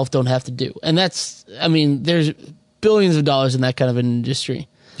yourself don't have to do. And that's, I mean, there's billions of dollars in that kind of an industry.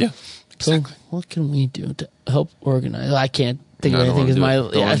 Yeah, exactly. So what can we do to help organize? I can't think of I don't anything as wanna my do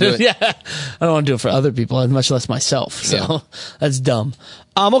it. Don't wanna do it. yeah. I don't want to do it for other people, and much less myself. So Yeah. that's dumb.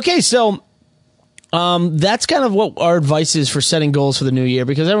 Okay, so that's kind of what our advice is for setting goals for the new year,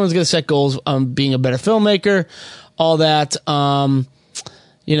 because everyone's going to set goals on being a better filmmaker, all that,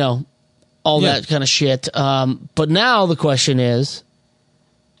 you know, all Yeah. that kind of shit. But now the question is,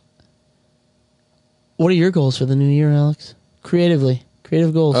 what are your goals for the new year, Alex? Creative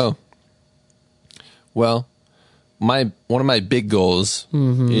goals. Oh, well, one of my big goals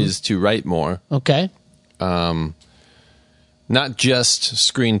is to write more. Okay. Not just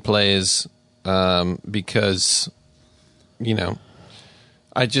screenplays, because, you know,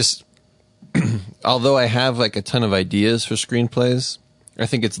 I just, although I have like a ton of ideas for screenplays, I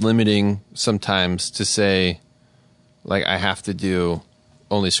think it's limiting sometimes to say, like, I have to do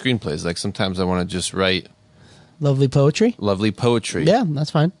only screenplays. Like, sometimes I want to just write Lovely poetry. lovely poetry. Yeah, that's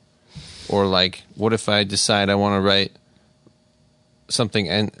fine. Or, like, what if I decide I want to write something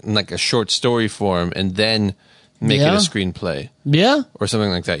in like a short story form and then make it Yeah. a screenplay Yeah. or something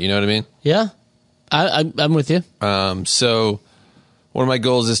like that. You know what I mean? Yeah. I'm with you. So one of my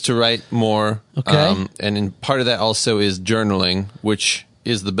goals is to write more. Okay. And in part of that also is journaling, which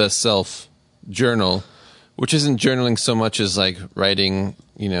is the best self journal, which isn't journaling so much as like writing,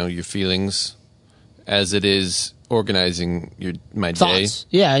 you know, your feelings as it is organizing my day Thoughts.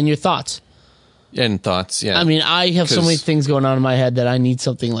 Yeah, and your thoughts. and thoughts. Yeah. I mean, I have so 'Cause- many things going on in my head that I need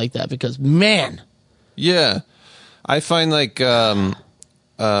something like that because, man. Yeah. I find like when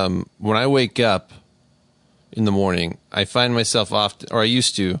I wake up in the morning, I find myself often, or I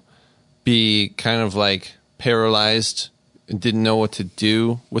used to, be kind of like paralyzed and didn't know what to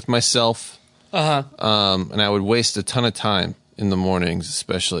do with myself. And I would waste a ton of time in the mornings,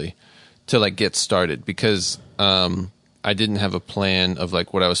 especially to like get started because I didn't have a plan of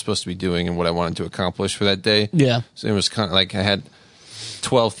like what I was supposed to be doing and what I wanted to accomplish for that day. Yeah. So it was kind of like I had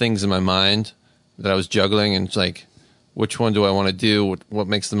 12 things in my mind that I was juggling, and it's like, which one do I want to do? What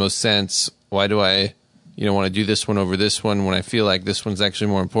makes the most sense? Why do I, want to do this one over this one when I feel like this one's actually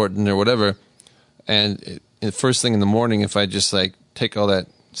more important or whatever? And the first thing in the morning, if I just like take all that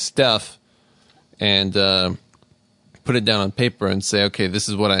stuff and put it down on paper and say, okay, this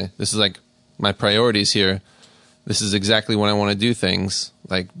is like my priorities here. This is exactly when I want to do things,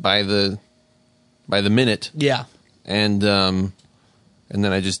 like by the minute. Yeah. And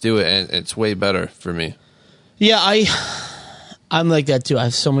then I just do it, and it's way better for me. Yeah, I'm like that too. I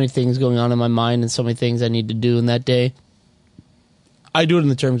have so many things going on in my mind and so many things I need to do in that day. I do it in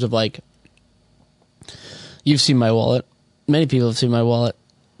the terms of like, you've seen my wallet. Many people have seen my wallet.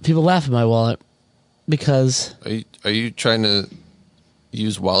 People laugh at my wallet because... Are you trying to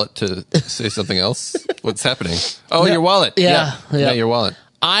use wallet to say something else? What's happening? Oh, No, your wallet. yeah. Yeah, your wallet.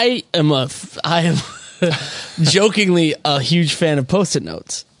 I am jokingly a huge fan of Post-it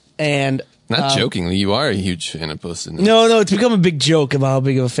notes. And Not jokingly, you are a huge fan of Post-it notes. no, it's become a big joke about how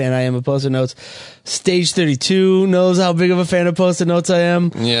big of a fan I am of Post-it notes. Stage 32 knows how big of a fan of Post-it notes I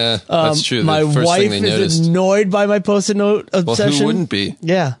am. Yeah, that's true. The My first wife thing they is noticed. annoyed by my Post-it note Well, obsession. who wouldn't be?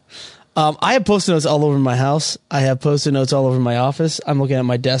 Yeah. I have Post-it notes all over my house. I have Post-it notes all over my office. I'm looking at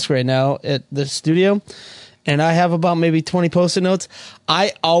my desk right now at the studio, and I have about maybe 20 Post-it notes.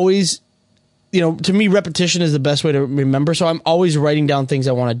 I always, to me, repetition is the best way to remember. So I'm always writing down things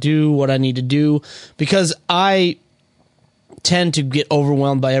I want to do, what I need to do, because I tend to get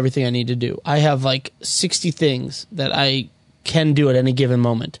overwhelmed by everything I need to do. I have like 60 things that I can do at any given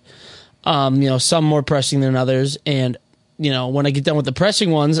moment. Some more pressing than others, and when I get done with the pressing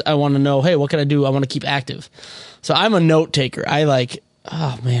ones, I want to know, hey, what can I do? I want to keep active. So I'm a note taker. I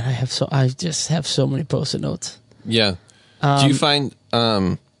just have so many Post-it notes. Yeah. Do you find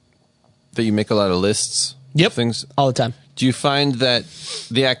that you make a lot of lists? Yep. Of things? All the time. Do you find that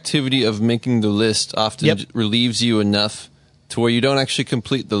the activity of making the list often Yep. relieves you enough to where you don't actually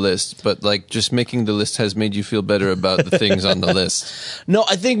complete the list, but like just making the list has made you feel better about the things on the list? No,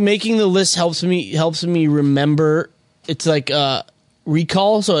 I think making the list helps me remember. It's like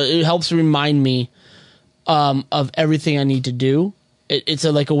recall, so it helps remind me of everything I need to do. It's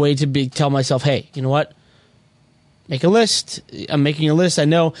like a way to tell myself, hey, you know what? Make a list. I'm making a list. I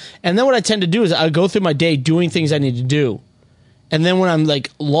know. And then what I tend to do is I go through my day doing things I need to do. And then when I'm like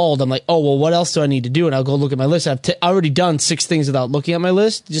lulled, I'm like, oh, well, what else do I need to do? And I'll go look at my list. I've already done 6 things without looking at my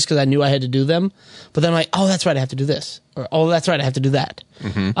list just because I knew I had to do them. But then I'm like, oh, that's right, I have to do this. Or, oh, that's right, I have to do that.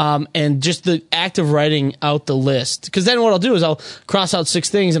 Mm-hmm. And just the act of writing out the list. Because then what I'll do is I'll cross out 6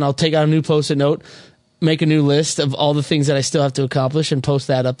 things and I'll take out a new Post-it note, make a new list of all the things that I still have to accomplish and post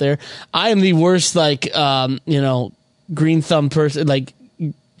that up there. I am the worst, green thumb person, like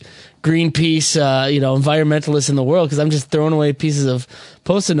Greenpeace, environmentalists in the world because I'm just throwing away pieces of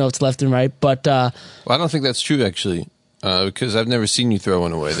Post-it notes left and right. But well, I don't think that's true actually, because I've never seen you throw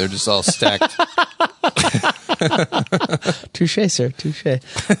one away. They're just all stacked. Touche, sir. Touche.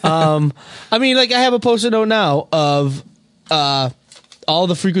 I mean, like I have a Post-it note now of all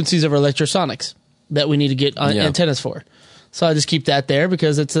the frequencies of our electrosonics that we need to get antennas for. So I just keep that there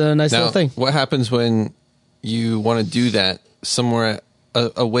because it's a nice little thing. What happens when you want to do that somewhere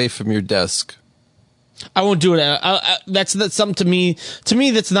away from your desk? I won't do it. That's something to me. To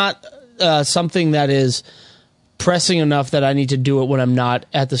me, that's not something that is pressing enough that I need to do it when I'm not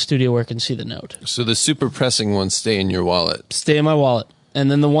at the studio where I can see the note. So the super pressing ones stay in your wallet. Stay in my wallet.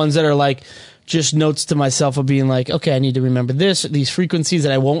 And then the ones that are like just notes to myself of being like, okay, I need to remember these frequencies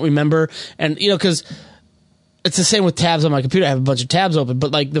that I won't remember. And, because it's the same with tabs on my computer. I have a bunch of tabs open,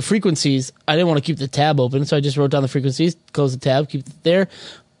 but like the frequencies, I didn't want to keep the tab open. So I just wrote down the frequencies, close the tab, keep it there.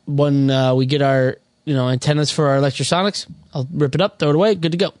 When we get our, antennas for our electrosonics, I'll rip it up, throw it away,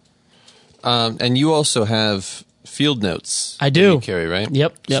 good to go. And you also have field notes. I do. That you carry, right?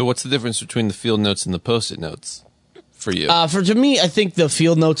 Yep. So what's the difference between the field notes and the Post-it notes for you? To me, I think the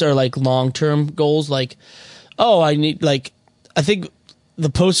field notes are like long-term goals. Like, I think the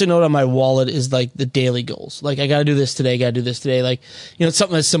Post-it note on my wallet is like the daily goals. Like, I got to do this today, Like, it's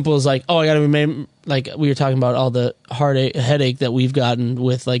something as simple as like, I got to remember, like we were talking about all the headache that we've gotten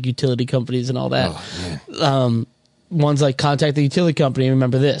with like utility companies and all that. Oh, one's like contact the utility company and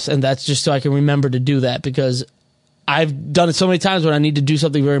remember this. And that's just so I can remember to do that because I've done it so many times when I need to do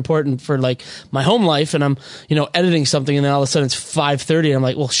something very important for like my home life and I'm, editing something and then all of a sudden it's 5:30 and I'm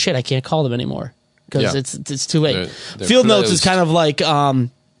like, well, shit, I can't call them anymore because it's too late. They're field closed. notes is kind of like,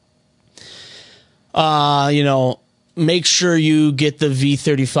 make sure you get the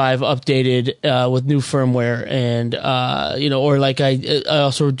V35 updated with new firmware and or like I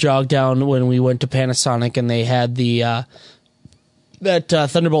also jogged down when we went to Panasonic and they had the that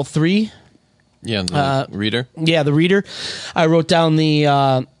Thunderbolt 3. Yeah, the reader. Yeah, the reader. I wrote down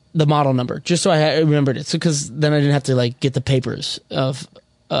the model number just so I remembered it. So because then I didn't have to like get the papers of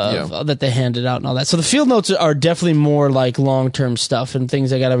that they handed out and all that. So the field notes are definitely more like long-term stuff and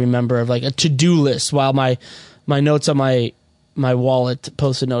things I got to remember of like a to-do list while my notes on my wallet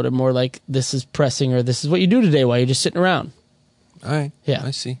Post-it note are more like this is pressing or this is what you do today while you're just sitting around. All right. Yeah.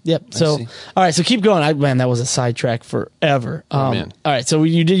 I see. Yep. So, all right. So keep going. Man, that was a sidetrack forever. Man. All right. So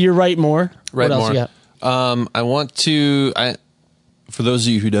you did your write more. Write what else more. you got? I want to. For those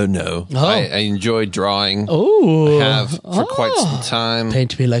of you who don't know, I enjoy drawing. Oh, I have for quite some time.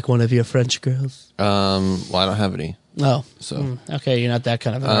 Paint me like one of your French girls. Well, I don't have any. Oh, So okay. You're not that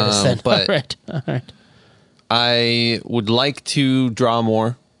kind of an artist then. but- All right. I would like to draw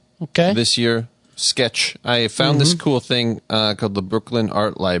more Okay. this year. Sketch. I found this cool thing called the Brooklyn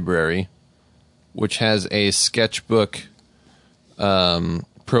Art Library, which has a sketchbook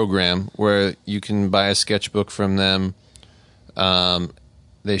program where you can buy a sketchbook from them.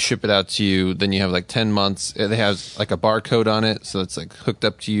 They ship it out to you. Then you have like 10 months. They have like a barcode on it, so it's like hooked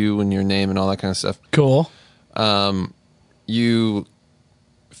up to you and your name and all that kind of stuff. Cool. You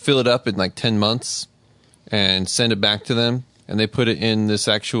fill it up in like 10 months and send it back to them. And they put it in this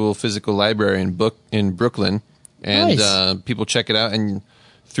actual physical library in Brooklyn. And Nice. People check it out. And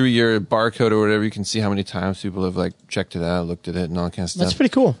through your barcode or whatever, you can see how many times people have like checked it out, looked at it, and all that kind of stuff. That's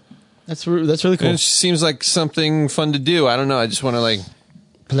pretty cool. That's really cool. And it just seems like something fun to do. I don't know. I just want to like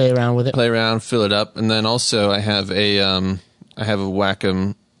Play around with it. play around, fill it up, and then also I have a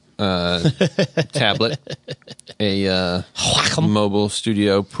Wacom tablet, a Mobile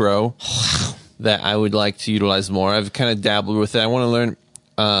Studio Pro that I would like to utilize more. I've kind of dabbled with it. I want to learn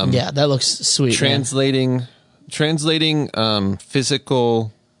Yeah, that looks sweet. man. translating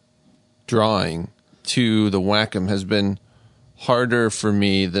physical drawing to the Wacom has been harder for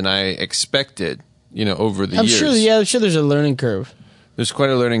me than I expected. Over the I'm years. sure. I'm sure there's a learning curve. There's quite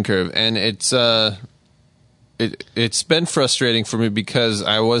a learning curve, and it's been frustrating for me because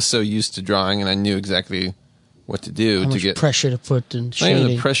I was so used to drawing and I knew exactly what to do How to much get pressure to put and not even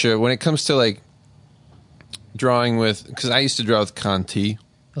shading. the pressure when it comes to like drawing with, because I used to draw with Conti,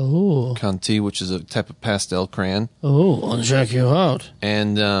 which is a type of pastel crayon, I'll check you out.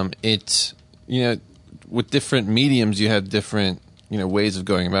 and it's with different mediums you have different ways of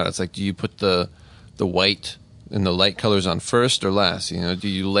going about it. It's like, do you put the white and the light colors on first or last? Do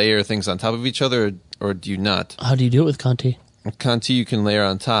you layer things on top of each other or do you not? How do you do it with Conti? With Conti you can layer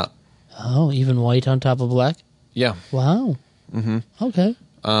on top. Oh, even white on top of black? Yeah. Wow. Mm-hmm. Okay.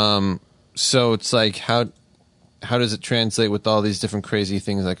 So it's like, how does it translate with all these different crazy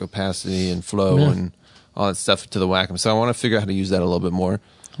things like opacity and flow and all that stuff to the Wacom? So I want to figure out how to use that a little bit more.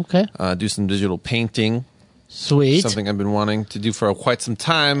 Okay. Do some digital painting. Sweet. Something I've been wanting to do for quite some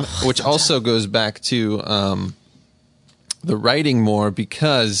time, which also goes back to the writing more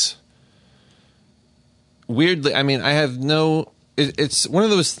because weirdly, I mean, I have no... It's one of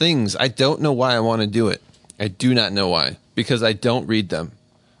those things. I don't know why I want to do it. I do not know why because I don't read them.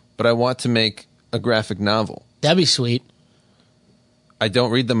 But I want to make a graphic novel. That'd be sweet. I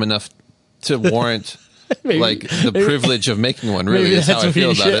don't read them enough to warrant the privilege of making one. Really, is how I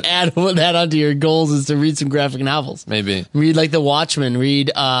feel about it. Add that onto your goals is to read some graphic novels. Maybe read like The Watchmen. Read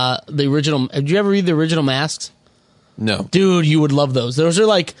the original. Did you ever read the original Masks? No, dude, you would love those. Those are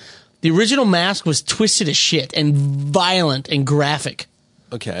like the original Mask was twisted as shit and violent and graphic.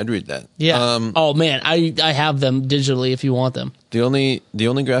 Okay, I'd read that. Yeah. Oh man, I have them digitally if you want them. The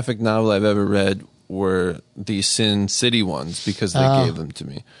only graphic novel I've ever read were the Sin City ones because they gave them to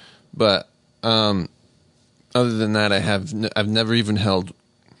me. But other than that, I've never even held,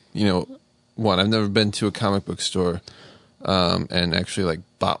 one. I've never been to a comic book store and actually like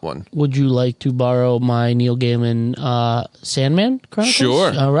bought one. Would you like to borrow my Neil Gaiman Sandman Chronicles?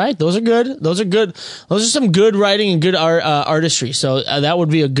 Sure. All right, those are good. Those are some good writing and good artistry. So that would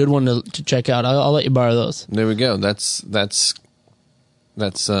be a good one to check out. I'll let you borrow those. There we go. That's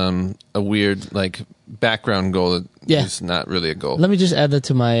a weird like background goal that is not really a goal. Let me just add that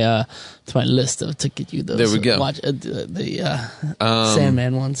to my list to get you those. There we go. Watch the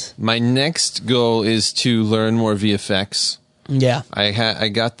Sandman ones. My next goal is to learn more VFX. Yeah, I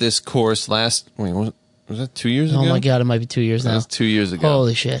got this course was that 2 years ago? Oh my god, it might be 2 years now. That was 2 years ago.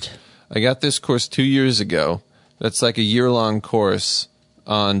 Holy shit! I got this course 2 years ago. That's like a year-long course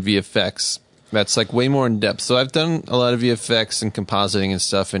on VFX. That's like way more in depth. So I've done a lot of VFX and compositing and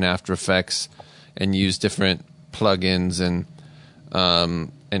stuff in After Effects, and used different plugins and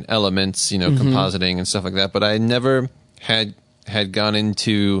elements, compositing and stuff like that. But I never had gone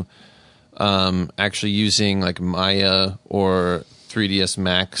into actually using like Maya or 3ds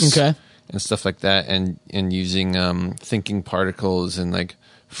Max and stuff like that, and using thinking particles and like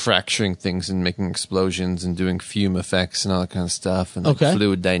fracturing things and making explosions and doing fume effects and all that kind of stuff and like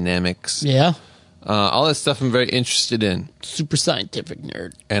fluid dynamics. Yeah. All that stuff I'm very interested in. Super scientific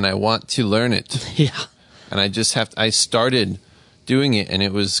nerd. And I want to learn it. Yeah. And I started doing it and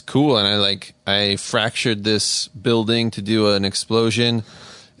it was cool. And I fractured this building to do an explosion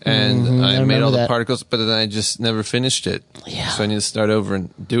and I made all the particles, but then I just never finished it. Yeah. So I need to start over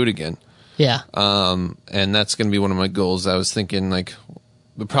and do it again. Yeah. And that's going to be one of my goals. I was thinking like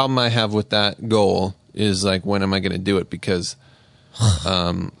the problem I have with that goal is like, when am I going to do it? Because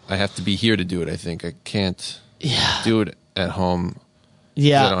I have to be here to do it. I think I can't do it at home.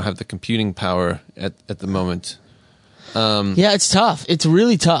 Yeah, I don't have the computing power at the moment. Yeah, it's tough. It's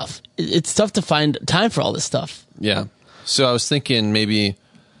really tough. It's tough to find time for all this stuff. Yeah. So I was thinking maybe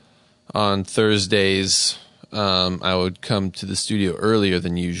on Thursdays I would come to the studio earlier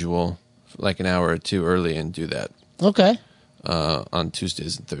than usual, like an hour or two early, and do that. Okay. On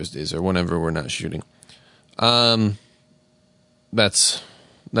Tuesdays and Thursdays or whenever we're not shooting.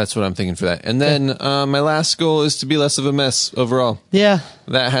 That's what I'm thinking for that. And then my last goal is to be less of a mess overall. Yeah.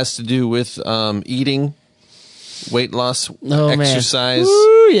 That has to do with eating, weight loss, exercise. Man.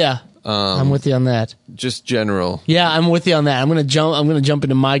 Woo, yeah. I'm with you on that. Just general. Yeah, I'm with you on that. I'm gonna jump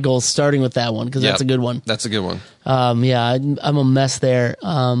into my goals starting with that one because that's a good one. That's a good one. Yeah, I'm a mess there.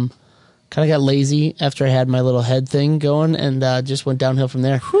 Kind of got lazy after I had my little head thing going, and just went downhill from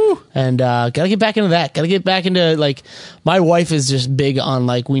there. Whew. And gotta get back into that. Gotta get back into like, my wife is just big on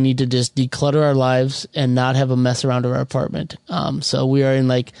like, we need to just declutter our lives and not have a mess around our apartment. So we are in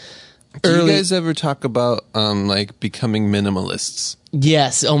like. Do you guys ever talk about like becoming minimalists?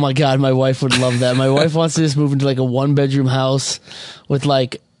 Yes. Oh my god, my wife would love that. My wife wants to just move into like a 1-bedroom house with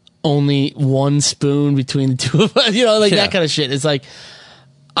like only one spoon between the two of us. That kind of shit. It's like.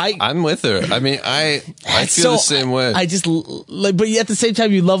 I'm with her. I mean, I feel the same way. I just like, but at the same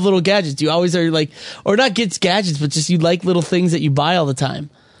time, you love little gadgets. You always are like, or not gadgets, but just you like little things that you buy all the time.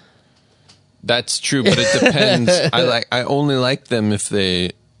 That's true, but it depends. I only like them if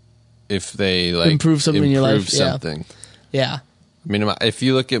they like improve something in your life. Something. Yeah. I mean, if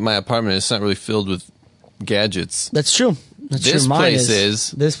you look at my apartment, it's not really filled with gadgets. That's true. This place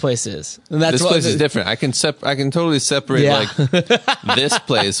is. This place is. And this place is different. I can totally separate like this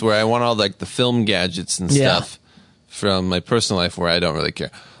place where I want all like the film gadgets and stuff from my personal life where I don't really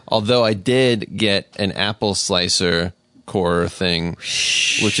care. Although I did get an apple slicer core thing,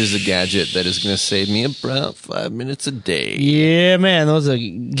 which is a gadget that is going to save me about 5 minutes a day. Yeah, man, that was a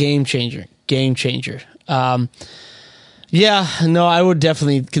game changer. Game changer. Yeah, no, I would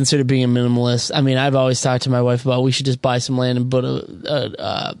definitely consider being a minimalist. I mean, I've always talked to my wife about we should just buy some land and put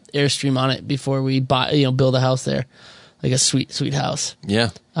a Airstream on it before we build a house there, like a sweet house.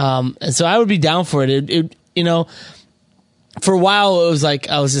 Yeah. And so I would be down for it. For a while, it was like,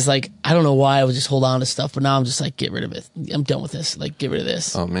 I was just like, I don't know why I would just hold on to stuff, but now I'm just like, get rid of it. I'm done with this. Like, get rid of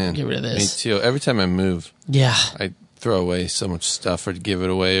this. Oh, man. Get rid of this. Me too. Every time I move, Yeah. I throw away so much stuff or give it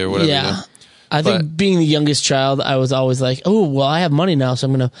away or whatever. Yeah. I think being the youngest child, I was always like, oh, well, I have money now, so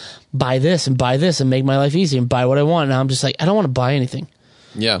I'm going to buy this and make my life easy and buy what I want. Now I'm just like, I don't want to buy anything.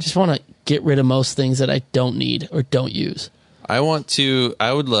 Yeah. I just want to get rid of most things that I don't need or don't use. I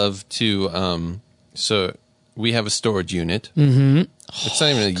would love to, so we have a storage unit. Mm-hmm. It's not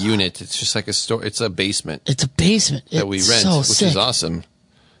even a unit. It's just like it's a basement. It's a basement. That we rent, which is awesome.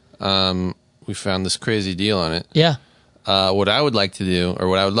 We found this crazy deal on it. Yeah. What I would like to do, or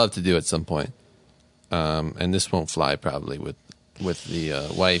what I would love to do at some point, and this won't fly probably with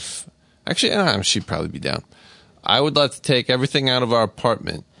the wife. Actually, she'd probably be down. I would love to take everything out of our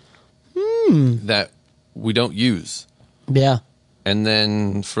apartment that we don't use. Yeah. And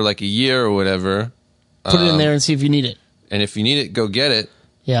then for like a year or whatever, put it in there and see if you need it. And if you need it, go get it.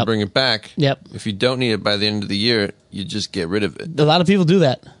 Yeah. Bring it back. Yep. If you don't need it by the end of the year, you just get rid of it. A lot of people do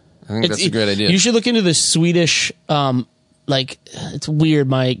that. I think that's a great idea. You should look into the Swedish, it's weird.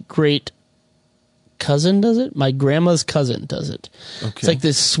 My great cousin does it. My grandma's cousin does it. Okay. It's like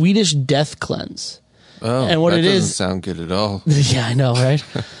this Swedish death cleanse. Oh, and what that it doesn't is, sound good at all. Yeah, I know, right?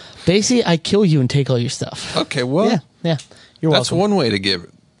 Basically, I kill you and take all your stuff. Okay, well, yeah, you're welcome. That's one way to get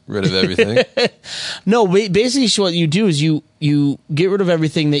rid of everything. No, basically, what you do is you get rid of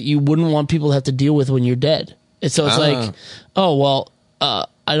everything that you wouldn't want people to have to deal with when you're dead. And so it's like, oh well,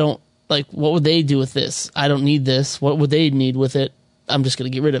 I don't like. What would they do with this? I don't need this. What would they need with it? I'm just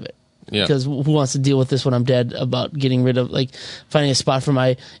going to get rid of it. Yeah. Because who wants to deal with this when I'm dead? About getting rid of, like, finding a spot for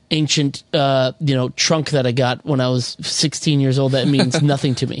my ancient, trunk that I got when I was 16 years old. That means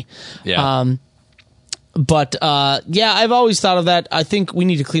nothing to me. Yeah. But I've always thought of that. I think we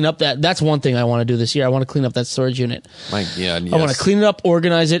need to clean up that. That's one thing I want to do this year. I want to clean up that storage unit. My God, yes. I want to clean it up,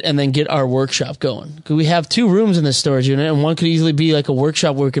 organize it, and then get our workshop going. Because we have 2 rooms in this storage unit, and one could easily be like a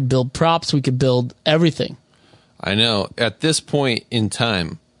workshop where we could build props, we could build everything. I know. At this point in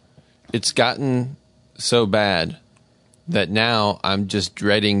time, it's gotten so bad that now I'm just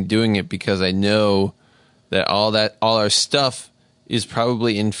dreading doing it because I know that all our stuff is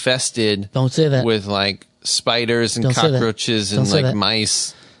probably infested. Don't say that. With like spiders and cockroaches and like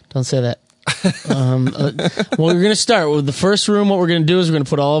mice. Don't say that. Well, we're going to start with the first room. What we're going to do is we're going to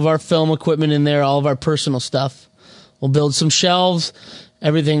put all of our film equipment in there, all of our personal stuff. We'll build some shelves,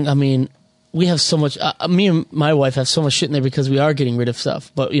 everything. I mean, we have so much. Me and my wife have so much shit in there because we are getting rid of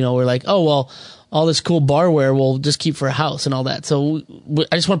stuff. But we're like, oh well, all this cool barware we'll just keep for a house and all that. So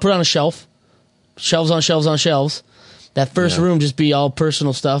I just want to put it on a shelf, shelves on shelves on shelves. That first room just be all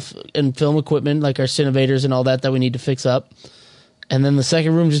personal stuff and film equipment, like our Cinevators and all that we need to fix up. And then the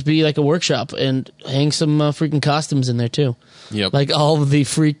second room just be like a workshop and hang some freaking costumes in there too. Yep. Like all of the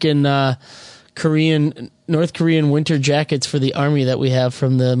freaking North Korean winter jackets for the army that we have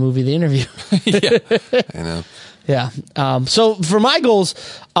from the movie The Interview. Yeah, I know. Yeah. So for my goals,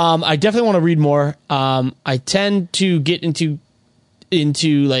 I definitely want to read more. I tend to get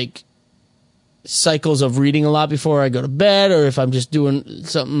into like cycles of reading a lot before I go to bed, or if I'm just doing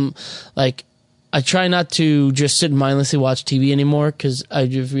something like, I try not to just sit and mindlessly watch TV anymore because I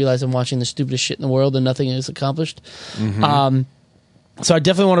just realize I'm watching the stupidest shit in the world and nothing is accomplished. Mm-hmm. So I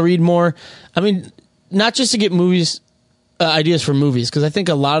definitely want to read more. I mean, not just to get ideas for movies, because I think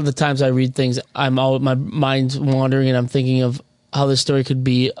a lot of the times I read things, my mind's wandering and I'm thinking of how this story could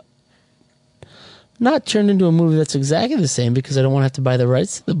be not turned into a movie that's exactly the same, because I don't want to have to buy the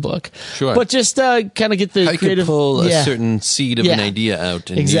rights to the book. Sure. But just kind of get the creative... You could pull a certain seed of an idea out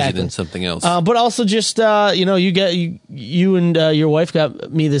and use it in something else. But also just, you and your wife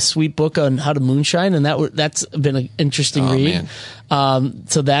got me this sweet book on how to moonshine, and that's been an interesting read. Man.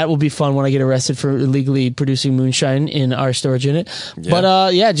 So that will be fun when I get arrested for illegally producing moonshine in our storage unit. Yeah.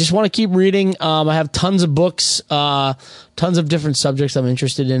 But just want to keep reading. I have tons of books, tons of different subjects I'm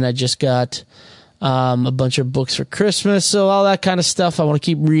interested in. I just got... a bunch of books for Christmas, so all that kind of stuff. I want to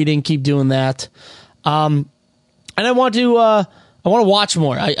keep reading, keep doing that. And I want to watch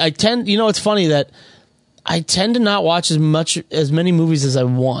more. I tend, it's funny that I tend to not watch as many movies as I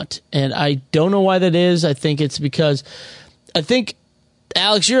want. And I don't know why that is. I think it's because,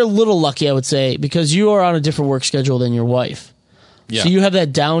 Alex, you're a little lucky, I would say, because you are on a different work schedule than your wife. Yeah. So you have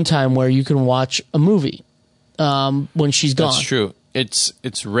that downtime where you can watch a movie, when she's gone. That's true.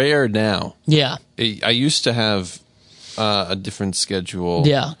 It's rare now. Yeah. I used to have a different schedule.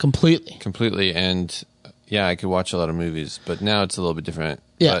 Yeah, completely. And yeah, I could watch a lot of movies, but now it's a little bit different.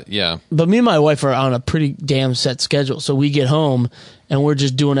 Yeah. But yeah. But me and my wife are on a pretty damn set schedule. So we get home and we're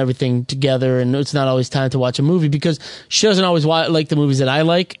just doing everything together, and it's not always time to watch a movie because she doesn't always like the movies that I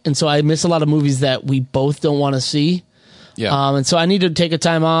like. And so I miss a lot of movies that we both don't want to see. Yeah. And so I need to take a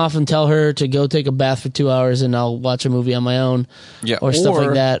time off and tell her to go take a bath for 2 hours, and I'll watch a movie on my own. Yeah. Or stuff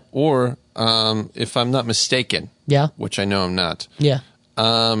like that. Or if I'm not mistaken, Yeah. which I know I'm not, Yeah.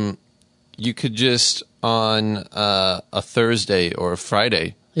 you could just on a Thursday or a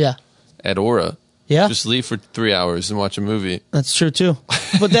Friday Yeah. at Aura, Yeah. just leave for 3 hours and watch a movie. That's true too.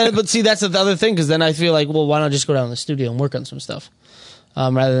 But see, that's the other thing, because then I feel like, well, why not just go down to the studio and work on some stuff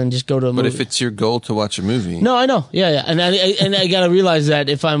rather than just go to a movie? But if it's your goal to watch a movie, No, I know. Yeah. And I got to realize that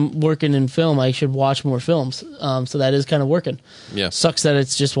if I'm working in film, I should watch more films. So that is kind of working. yeah, Sucks that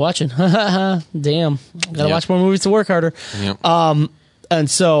it's just watching. Damn. Got to Yeah. watch more movies to work harder. yeah. And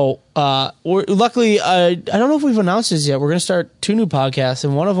so, luckily, I don't know if we've announced this yet. We're going to start 2 new podcasts,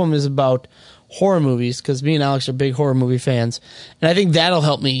 and one of them is about horror movies, because me and Alex are big horror movie fans. And I think that'll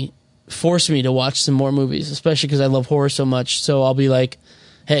help me, force me to watch some more movies, especially because I love horror so much. So I'll be like,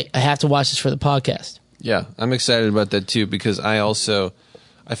 hey, I have to watch this for the podcast. Yeah, I'm excited about that too, because I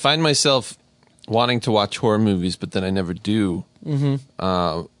find myself wanting to watch horror movies, but then I never do.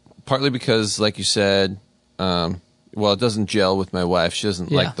 Mm-hmm. Partly because, like you said, it doesn't gel with my wife. She doesn't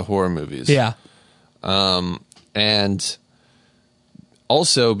like the horror movies. Yeah. And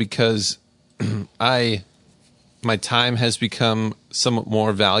also because my time has become somewhat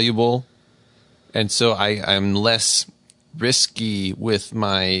more valuable, and so I'm less risky with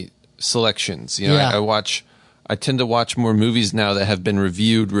my selections. You know, Yeah. I tend to watch more movies now that have been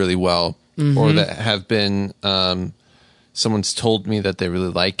reviewed really well, or that have been someone's told me that they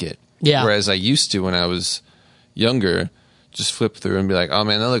really like it. Yeah. Whereas I used to, when I was younger, just flip through and be like, "Oh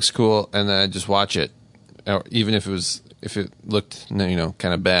man, that looks cool," and then I just watch it, or even if it looked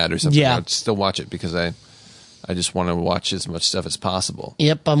kind of bad or something, Yeah. I'd still watch it because I just want to watch as much stuff as possible.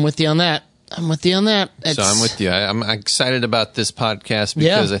 Yep, I'm with you on that. So I'm with you. I'm excited about this podcast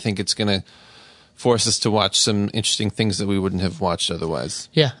because I think it's going to force us to watch some interesting things that we wouldn't have watched otherwise.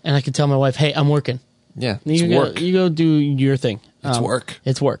 Yeah, and I can tell my wife, hey, I'm working. Yeah, it's You work. go do your thing. It's work.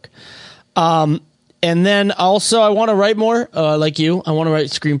 It's work. And then also I want to write more, like you. I want to write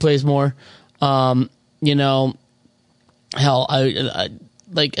screenplays more. Hell, I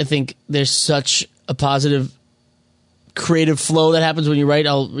think there's such a positive creative flow that happens when you write.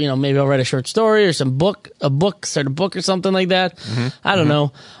 Maybe I'll write a short story or start a book or something like that. Mm-hmm. I don't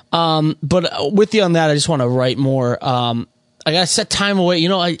know. But with you on that, I just want to write more. I got to set time away.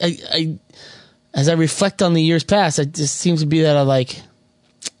 I as I reflect on the years past, it just seems to be that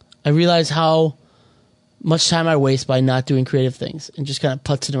I realize how much time I waste by not doing creative things and just kind of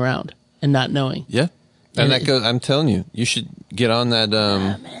putzing around and not knowing. Yeah. And that goes, I'm telling you, you should get on that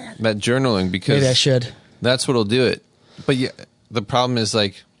that journaling, because Maybe I should. That's what'll do it. But yeah, the problem is,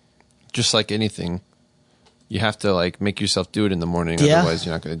 just like anything, you have to make yourself do it in the morning. Yeah. Otherwise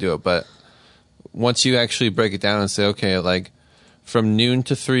you're not going to do it. But once you actually break it down and say, okay, from noon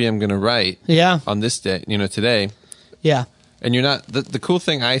to 3, I'm going to write on this day, today. Yeah. And you're not, the cool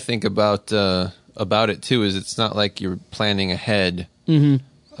thing I think about it too is it's not like you're planning ahead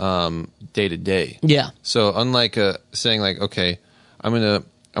day to day. Yeah. So unlike saying okay, I'm gonna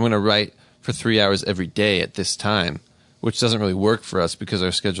write for 3 hours every day at this time, which doesn't really work for us because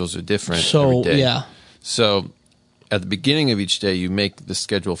our schedules are different every day. Yeah. So at the beginning of each day, you make the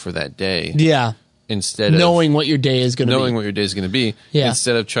schedule for that day. Yeah. Instead knowing what your day is going to be. Knowing what your day is going to be. Yeah.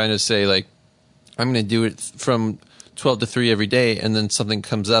 Instead of trying to say I'm going to do it from 12 to 3 every day, and then something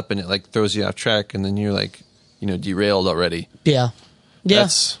comes up and it throws you off track, and then you're derailed already. Yeah. Yeah.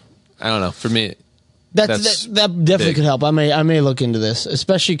 That's, I don't know. For me, that definitely big. could help. I may look into this,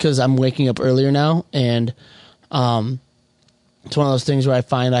 especially because I'm waking up earlier now, and it's one of those things where I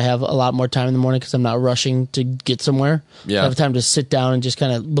find I have a lot more time in the morning because I'm not rushing to get somewhere. Yeah. I have time to sit down and just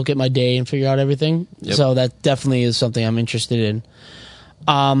kind of look at my day and figure out everything. Yep. So that definitely is something I'm interested in.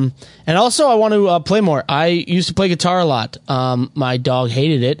 And also I want to play more. I used to play guitar a lot. My dog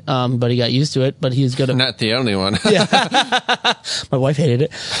hated it, but he got used to it. But he's good at not the only one. My wife hated it.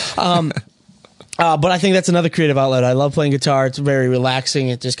 But I think that's another creative outlet. I love playing guitar. It's very relaxing.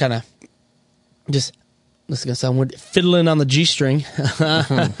 It just kind of this is gonna sound weird, fiddling on the G string.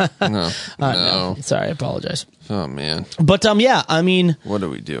 No. Sorry, I apologize. Oh man. But yeah, I mean, what are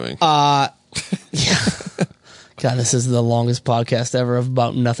we doing? God, this is the longest podcast ever of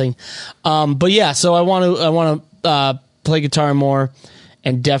about nothing. But yeah, so I want to play guitar more,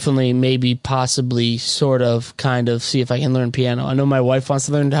 and definitely maybe possibly sort of kind of see if I can learn piano. I know my wife wants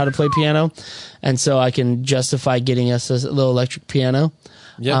to learn how to play piano, and so I can justify getting us a little electric piano.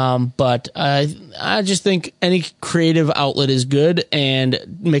 Yep. But I just think any creative outlet is good,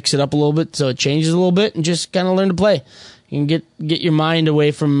 and mix it up a little bit so it changes a little bit, and just kind of learn to play. You can get your mind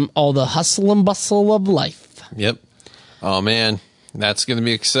away from all the hustle and bustle of life. Yep. Oh man, that's going to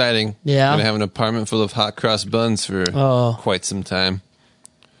be exciting. Yeah. Going to have an apartment full of hot cross buns for quite some time.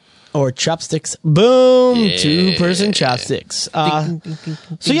 Or chopsticks. Boom! Yeah. 2-person chopsticks.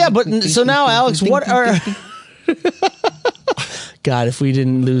 So now, Alex, what are... God, if we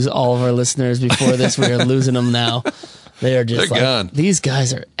didn't lose all of our listeners before this, we are losing them now. They are just They're gone. These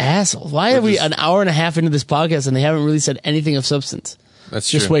guys are assholes. Why are we an hour and a half into this podcast and they haven't really said anything of substance? That's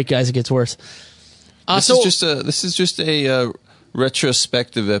just true. wait, guys, it gets worse. This is just a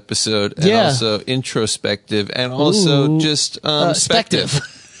retrospective episode, and also introspective, and also just spective.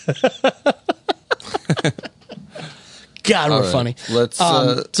 God, we're right. funny. Let's.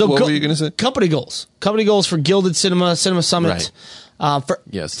 What were you going to say? Company goals. Company goals for Gilded Cinema Summit.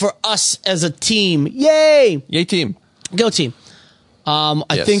 Right. For us as a team. Yay! Yay, team. Go team.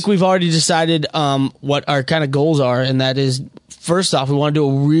 I think we've already decided what our kind of goals are, and that is, first off, we want to do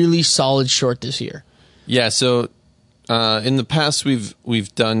a really solid short this year. Yeah. So in the past,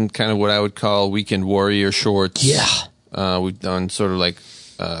 we've done kind of what I would call weekend warrior shorts. Yeah. We've done sort of like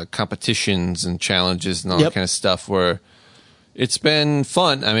competitions and challenges and all that kind of stuff where it's been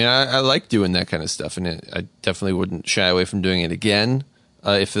fun. I mean, I like doing that kind of stuff, and I definitely wouldn't shy away from doing it again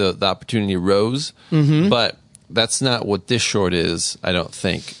if the opportunity arose. Mm-hmm. But that's not what this short is, I don't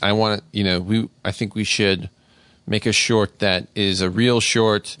think. I think we should make a short that is a real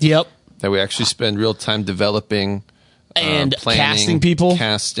short. Yep. That we actually spend real time developing and planning, casting people.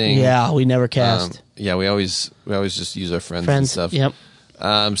 Casting. Yeah, we never cast. We always just use our friends and stuff. Yep.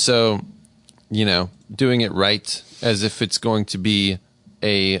 So, doing it right as if it's going to be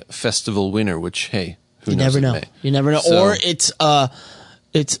a festival winner, which, hey, who knows? You never know. So, or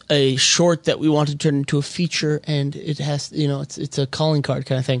it's a short that we want to turn into a feature, and it has, it's a calling card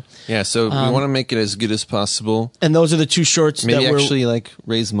kind of thing. Yeah, so we want to make it as good as possible. And those are the two shorts Maybe that actually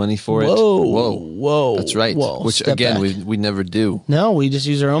raise money for it. Whoa. That's right. Which Step again, back. we never do. No, we just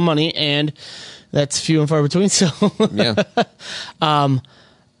use our own money, and that's few and far between. So Yeah.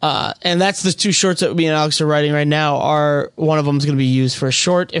 and that's the two shorts that me and Alex are writing right now. One of them is going to be used for a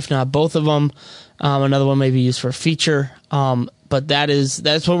short, if not both of them. Another one may be used for a feature. But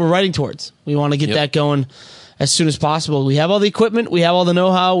that's what we're writing towards. We want to get that going as soon as possible. We have all the equipment, we have all the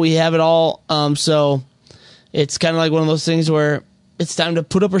know-how, we have it all. So it's kind of like one of those things where it's time to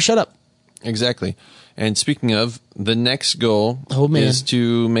put up or shut up. Exactly. And speaking of, the next goal is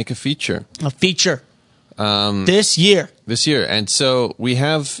to make a feature. A feature. This year. And so we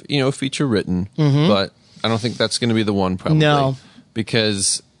have, a feature written, but I don't think that's going to be the one probably. No.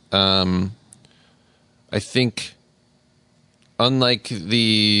 Because I think, unlike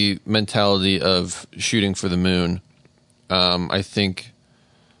the mentality of shooting for the moon, I think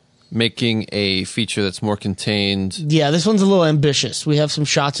making a feature that's more contained. Yeah, this one's a little ambitious. We have some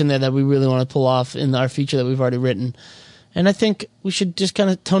shots in there that we really want to pull off in our feature that we've already written. And I think we should just kind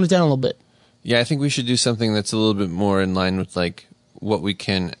of tone it down a little bit. Yeah, I think we should do something that's a little bit more in line with what we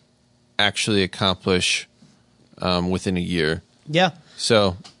can actually accomplish within a year. Yeah.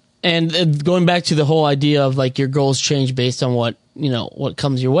 So, and going back to the whole idea of your goals change based on what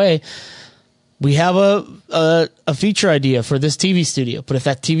comes your way. We have a feature idea for this TV studio, but if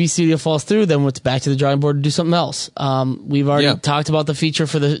that TV studio falls through, then it's back to the drawing board to do something else. We've already talked about the feature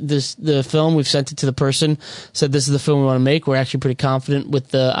for the film. We've sent it to the person, said this is the film we want to make. We're actually pretty confident with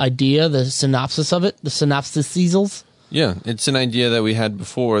the idea, the synopsis of it, the synopsis. Yeah, it's an idea that we had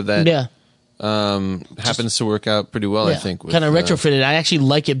before that happens to work out pretty well, I think. Kind of retrofitted. I actually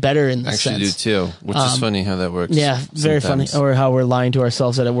like it better in this sense. I actually do too, which is funny how that works. Yeah, very sometimes. funny. Or how we're lying to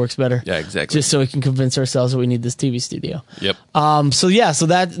ourselves that it works better. Yeah, exactly. Just so we can convince ourselves that we need this TV studio. Yep. So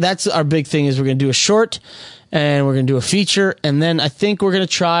that's our big thing is we're going to do a short and we're going to do a feature. And then I think we're going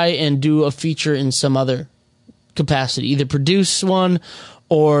to try and do a feature in some other capacity, either produce one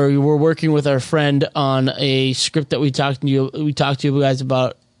or we're working with our friend on a script that we talked to you guys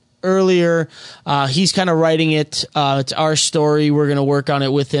about earlier. He's kind of writing it. It's our story. We're going to work on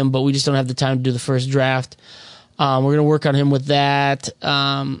it with him, but we just don't have the time to do the first draft. We're going to work on him with that.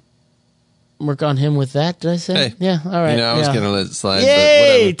 Did I say? Hey, yeah. All right. I was going to let it slide.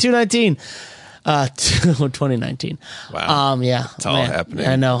 Yay! But whatever. 2019. 2019. Wow. Yeah. It's all happening.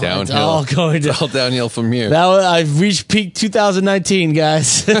 I know. Downhill. It's all going It's all downhill from here. I've reached peak 2019,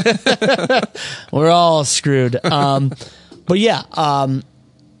 guys. We're all screwed. But yeah,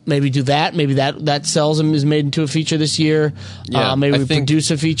 maybe do that. Maybe that sells and is made into a feature this year. Yeah, maybe we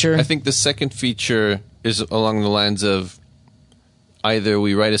produce a feature. I think the second feature is along the lines of either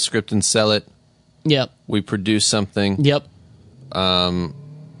we write a script and sell it. Yep. We produce something. Yep.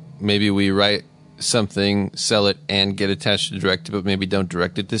 Maybe we write something, sell it, and get attached to direct it, but maybe don't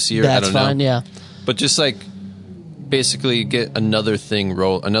direct it this year. That's I don't fine, know. yeah. But just like basically get another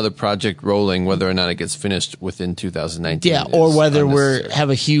project rolling, whether or not it gets finished within 2019. Yeah, or whether have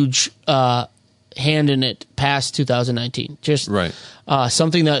a huge hand in it past 2019. Just right.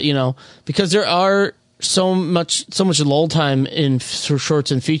 Something that, because there are so much lull time in shorts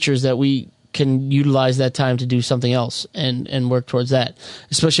and features that we can utilize that time to do something else and work towards that,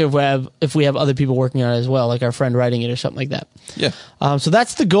 especially if we have other people working on it as well, like our friend writing it or something like that. Yeah. So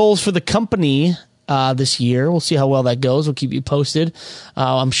that's the goals for the company this year. We'll see how well that goes. We'll keep you posted.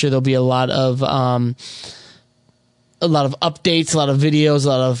 I'm sure there'll be a lot of updates, a lot of videos, a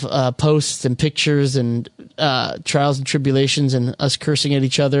lot of posts and pictures and trials and tribulations and us cursing at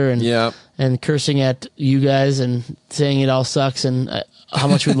each other and cursing at you guys and saying it all sucks and how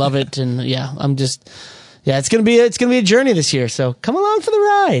much we love it. And it's gonna be a journey this year. So come along for the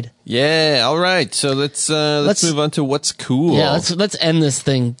ride. Yeah. All right. So let's move on to what's cool. Yeah. Let's end this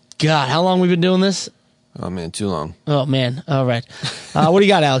thing. God, how long we been doing this? Oh man, too long. Oh man. All right. What do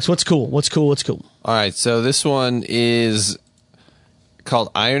you got, Alex? What's cool? All right, so this one is called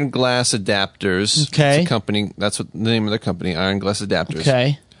Iron Glass Adapters. Okay. It's a company. That's what the name of their company, Iron Glass Adapters.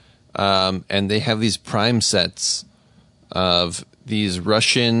 Okay. And they have these prime sets of these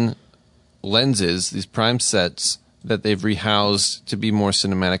Russian lenses, these prime sets that they've rehoused to be more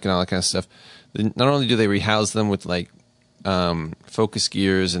cinematic and all that kind of stuff. Not only do they rehouse them with like focus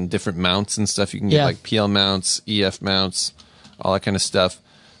gears and different mounts and stuff. You can get like PL mounts, EF mounts, all that kind of stuff.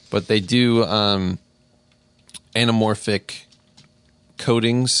 But they do anamorphic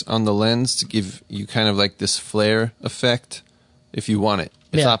coatings on the lens to give you kind of like this flare effect if you want it.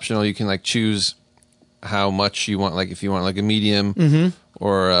 It's optional. You can like choose how much you want, like if you want like a medium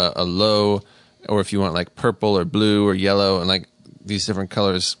or a low, or if you want like purple or blue or yellow and like these different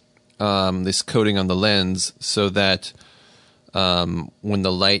colors, this coating on the lens so that when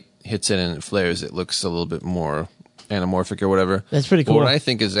the light hits it and it flares, it looks a little bit more anamorphic or whatever. That's pretty cool. But what I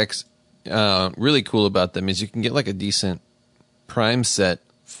think is really cool about them is you can get like a decent prime set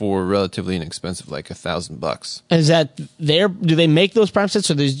for relatively inexpensive, like $1,000. Is that do they make those prime sets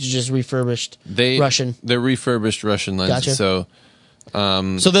or are they just refurbished Russian? They're refurbished Russian lenses. Gotcha.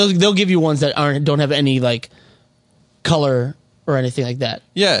 So they'll give you ones that don't have any like color or anything like that.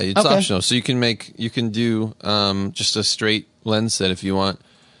 Yeah, it's optional. So you can do just a straight lens set if you want.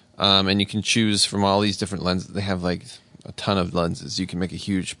 And you can choose from all these different lenses. They have like a ton of lenses. You can make a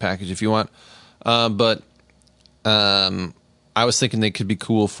huge package if you want. But I was thinking they could be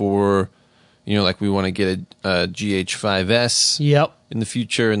cool for, like we want to get a GH5S in the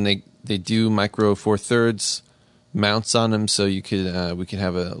future, and they do micro 4/3 mounts on them, so you could we could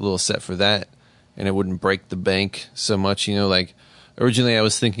have a little set for that, and it wouldn't break the bank so much. Like originally I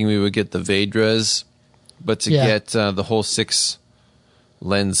was thinking we would get the Vedras, but to get the whole 6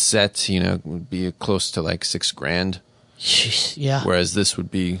 lens set, would be close to like $6,000. Jeez, yeah. Whereas this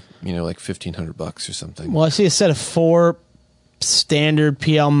would be, like $1,500 or something. Well, I see a set of 4 standard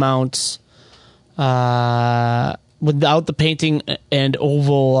PL mounts without the painting and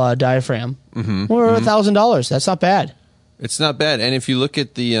oval diaphragm. Mm-hmm. Or $1,000. That's not bad. It's not bad. And if you look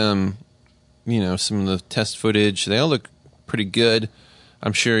at the, some of the test footage, they all look pretty good.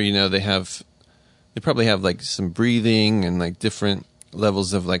 I'm sure, they probably have like some breathing and like different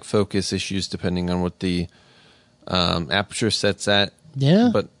levels of like focus issues depending on what the aperture set's at.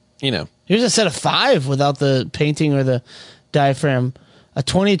 Yeah. But, Here's a set of 5 without the painting or the diaphragm. A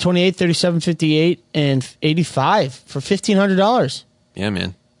 20, 28, 37, 58, and 85 for $1,500. Yeah,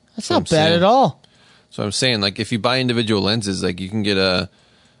 man. That's not bad at all. So I'm saying, like, if you buy individual lenses, like, you can get a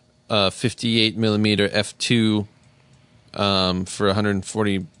 58 millimeter f2 for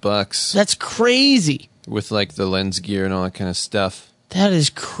 $140. That's crazy. With, like, the lens gear and all that kind of stuff. That is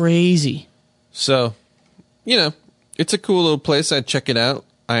crazy. So, it's a cool little place. I'd check it out.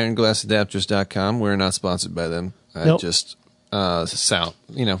 IronGlassAdapters.com. We're not sponsored by them. I just saw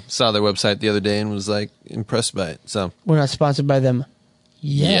their website the other day and was like impressed by it. So we're not sponsored by them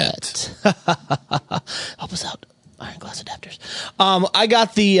yet. Help us out, Iron Glass Adapters. I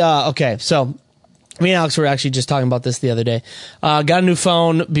got the so me and Alex were actually just talking about this the other day. Got a new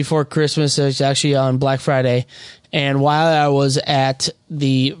phone before Christmas. It's actually on Black Friday, and while I was at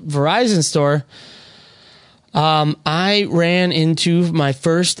the Verizon store, I ran into my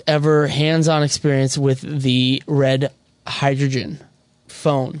first ever hands-on experience with the red hydrogen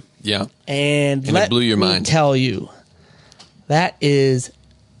phone. Yeah. And it let blew your me mind. tell you, that is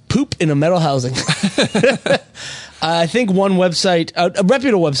poop in a metal housing. I think one website, a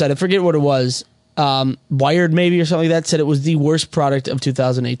reputable website, I forget what it was, Wired maybe or something like that, said it was the worst product of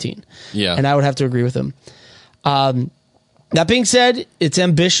 2018. Yeah. And I would have to agree with them. That being said, it's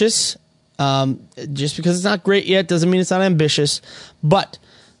ambitious. Just because it's not great yet doesn't mean it's not ambitious. But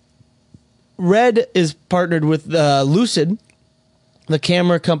Red is partnered with Lucid, the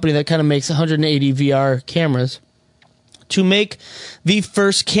camera company that kind of makes 180 VR cameras, to make the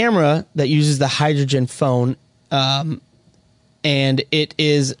first camera that uses the hydrogen phone. And it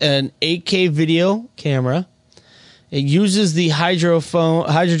is an 8K video camera. It uses the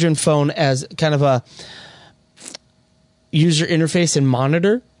hydrogen phone as kind of a user interface and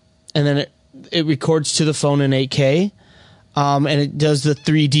monitor. And then it records to the phone in 8K. And it does the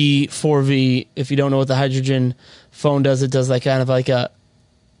 3D 4V. If you don't know what the hydrogen phone does, it does like kind of like a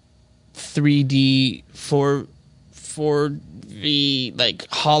 3D 4V like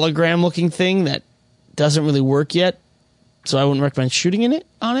hologram looking thing that doesn't really work yet. So I wouldn't recommend shooting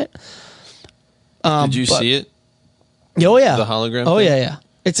on it. Did you see it? Oh yeah, the hologram. Oh thing? yeah.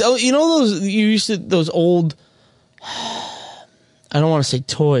 It's those old. I don't want to say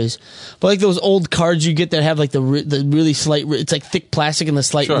toys, but like those old cards you get that have like the really slight. It's like thick plastic and the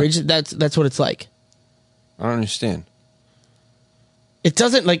slight ridge. That's what it's like. I don't understand. It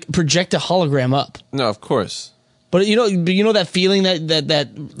doesn't like project a hologram up. No, of course. But you know that feeling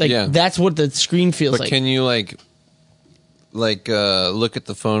that's what the screen feels like. But can you like look at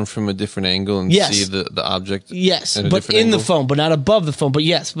the phone from a different angle and see the object? Yes, but in the phone, but not above the phone. But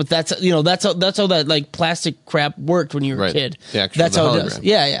yes, but that's how that like plastic crap worked when you were a kid. That's how it does.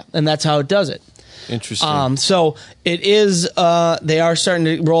 Yeah, and that's how it does it. Interesting. So it is. They are starting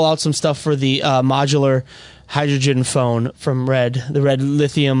to roll out some stuff for the modular hydrogen phone from Red. The Red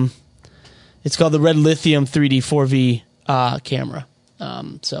Lithium. It's called the Red Lithium 3D 4V camera.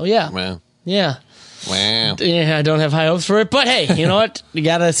 So yeah. Wow. Yeah. Wow. Yeah, I don't have high hopes for it, but hey, you know what? You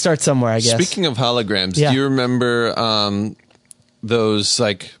gotta start somewhere, I guess. Speaking of holograms, do you remember those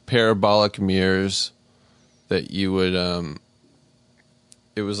like parabolic mirrors that you would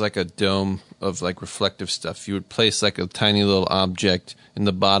it was like a dome of like reflective stuff. You would place like a tiny little object in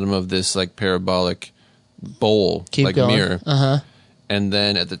the bottom of this like parabolic bowl, mirror. And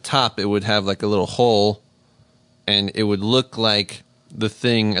then at the top it would have like a little hole, and it would look like the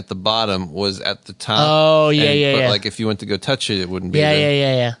thing at the bottom was at the top. Oh, yeah. But like if you went to go touch it, it wouldn't be there.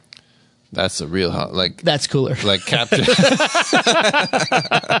 Yeah. That's a real that's cooler. Like Captain.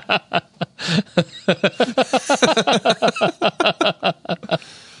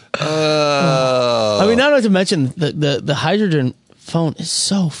 I mean, not to mention the hydrogen phone is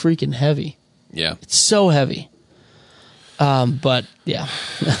so freaking heavy. Yeah, it's so heavy. But yeah.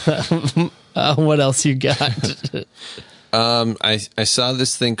 What else you got? I saw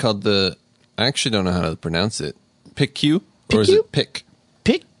this thing called I actually don't know how to pronounce it. PicQ? Or is it Pick?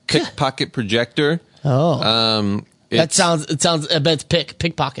 Pick pocket projector. Oh. It sounds, I bet it's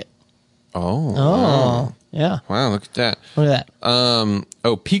pickpocket. Oh. Yeah. Wow, look at that. Look at that.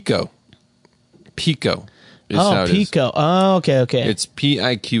 Pico. Pico is how it is. Pico. Oh, okay. It's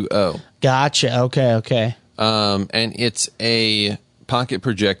PIQO. Gotcha. Okay. And it's a pocket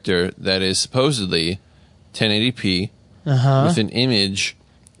projector that is supposedly 1080p with an image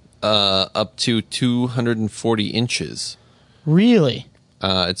up to 240 inches. Really?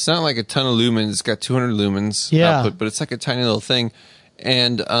 It's not like a ton of lumens. It's got 200 lumens output, but it's like a tiny little thing.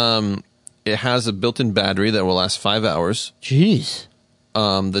 And it has a built-in battery that will last 5 hours. Jeez.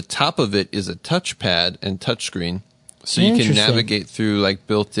 The top of it is a touchpad and touchscreen, so you can navigate through like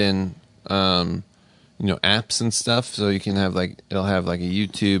built-in apps and stuff. So you can have it'll have like a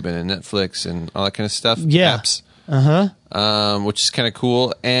YouTube and a Netflix and all that kind of stuff. Yeah. Apps. Which is kind of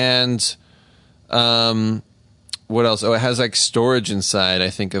cool. And what else? Oh, it has like storage inside, I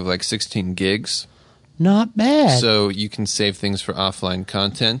think, of like 16 gigs. Not bad. So you can save things for offline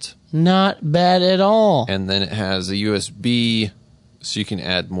content. Not bad at all. And then it has a USB, so you can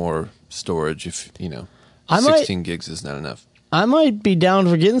add more storage if, 16 gigs is not enough. I might be down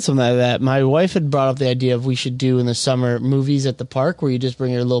for getting something like that. My wife had brought up the idea of we should do in the summer movies at the park where you just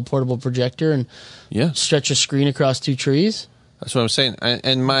bring your little portable projector and stretch a screen across two trees. That's what I'm saying.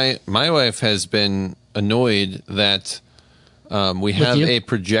 And my wife has been annoyed that we have a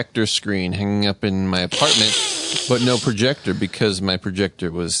projector screen hanging up in my apartment, but no projector because my projector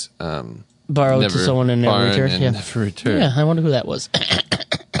was borrowed to someone and never returned. Never returned. Yeah, I wonder who that was.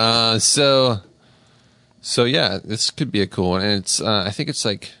 So yeah, this could be a cool one, and it's I think it's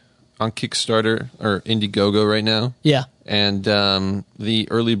like on Kickstarter or Indiegogo right now. Yeah. And the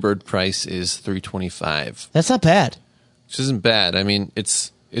early bird price is $3.25, That's not bad. which isn't bad. I mean, it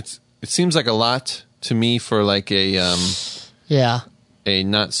seems like a lot to me for like a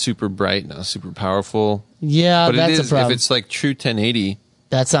not super bright, not super powerful. Yeah, But that's it a is, problem. if it's like true 1080,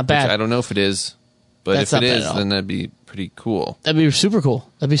 That's not which bad. I don't know if it is, but That's if not it bad is, at all. then that'd be pretty cool. That'd be super cool.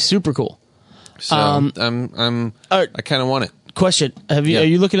 So All right. I kind of want it. Question: Are Yeah.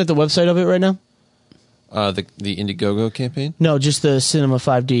 you looking at the website of it right now? The Indiegogo campaign. No, just the Cinema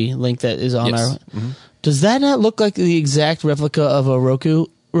 5D link that is on Yes. our. Does that not look like the exact replica of a Roku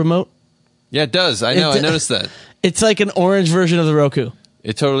remote? Yeah, it does. I know. I It- noticed that. It's like an orange version of the Roku.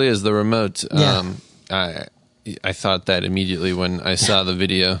 It totally is the remote. Yeah. I thought that immediately when I saw the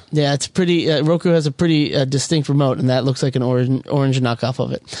video. Yeah, it's pretty. Roku has a pretty distinct remote, and that looks like an orange knockoff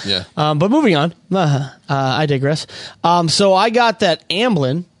of it. Yeah. But moving on, I digress. So I got that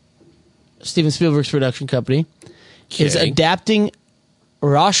Amblin, Steven Spielberg's production company, is Okay. adapting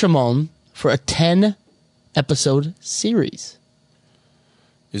Rashomon for a 10-episode series.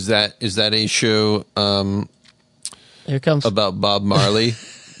 Is that a show Here it comes about Bob Marley,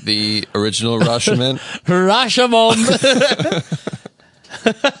 the original Rashomon? Rashomon.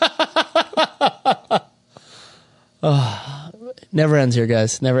 Never ends here,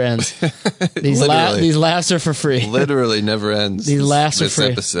 guys. Never ends. These Literally. these laughs are for free. Literally never ends. These laughs are this free.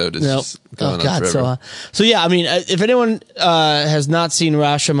 episode is Nope. just going Oh God! on forever. So yeah, I mean, if anyone has not seen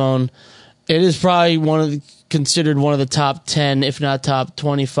Rashomon, it is probably considered one of the top 10, if not top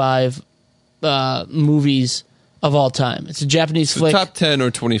 25, movies of all time. It's a Japanese The flick. top 10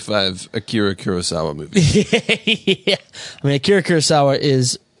 or 25 Akira Kurosawa movies. Yeah. I mean, Akira Kurosawa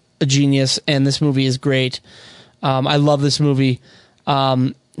is a genius, and this movie is great. I love this movie.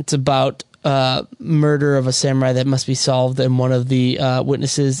 It's about murder of a samurai that must be solved, and one of the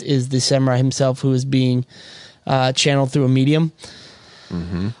witnesses is the samurai himself, who is being channeled through a medium.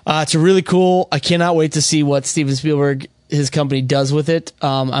 It's really cool. I cannot wait to see what Steven Spielberg, his company, does with it.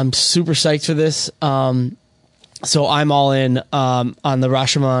 I'm super psyched for this. So I'm all in on the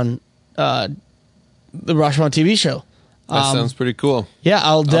Rashomon TV show. That sounds pretty cool. Yeah,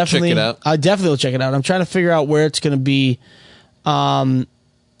 I'll definitely check it out. I definitely will check it out. I'm trying to figure out where it's going to be. I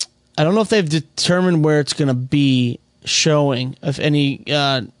don't know if they've determined where it's going to be showing, if any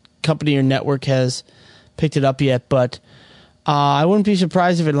company or network has picked it up yet, but I wouldn't be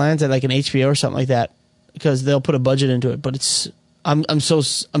surprised if it lands at like an HBO or something like that, because they'll put a budget into it. But I'm so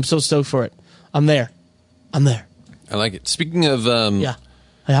stoked for it. I'm there. I like it. Speaking of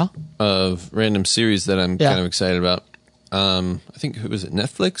Yeah. of random series that I'm Yeah. kind of excited about, I think, who was it?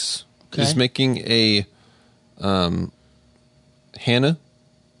 Netflix Okay. is making a Hannah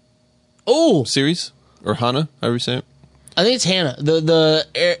Oh, series, or Hannah, however you say it. I think it's Hannah. The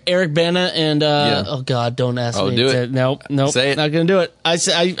Eric Bana and Yeah. Oh God, don't ask Oh, me. do it. Nope, Say it. not gonna do it. I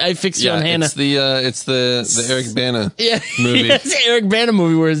fixed you on Hannah. It's the Eric Bana Yeah, movie. it's the Eric Bana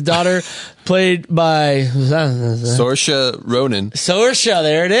movie where his daughter, played by Saoirse Ronan. Saoirse.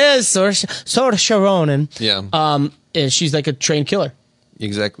 There it is, Saoirse Ronan. Yeah, And she's like a trained killer.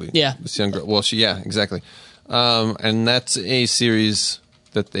 exactly. Yeah. This young girl. Well, exactly. And that's a series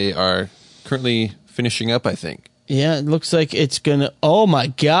that they are currently finishing up, I think. Yeah, it looks like it's gonna. Oh my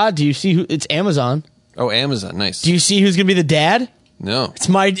God! Do you see who? It's Amazon. Oh, Amazon. Nice. Do you see who's gonna be the dad? No.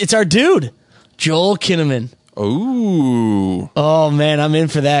 It's our dude, Joel Kinnaman. Ooh. Oh man, I'm in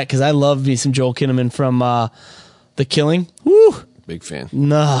for that because I love me some Joel Kinnaman from The Killing. Woo! Big fan.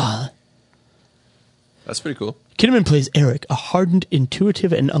 Nah. That's pretty cool. Kinnaman plays Eric, a hardened,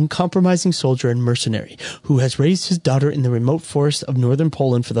 intuitive, and uncompromising soldier and mercenary who has raised his daughter in the remote forests of northern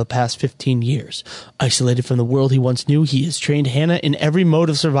Poland for the past 15 years. Isolated from the world he once knew, he has trained Hannah in every mode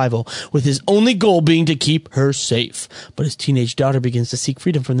of survival, with his only goal being to keep her safe. But his teenage daughter begins to seek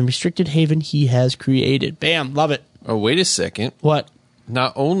freedom from the restricted haven he has created. Bam, love it. Oh, wait a second. What?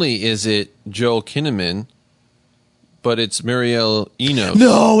 Not only is it Joel Kinnaman, but it's Muriel Enos.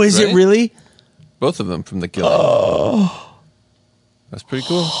 No, is it right? really? Both of them from The Killing. That's pretty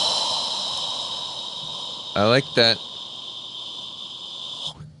cool. I like that.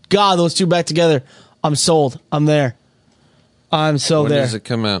 God, those two back together. I'm sold. I'm there. I'm so When there. does it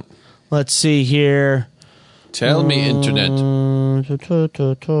come out? Let's see here. Tell me, Internet.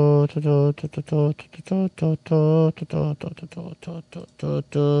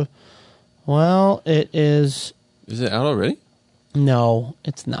 Well, it is. Is it out already? No,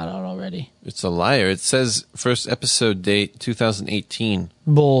 it's not out already. It's a liar. It says first episode date 2018.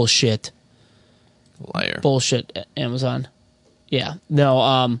 Bullshit. Liar. Bullshit, Amazon. Yeah. No,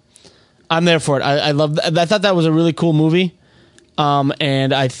 I'm there for it. I love I thought that was a really cool movie.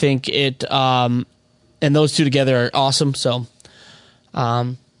 And I think it and those two together are awesome. So,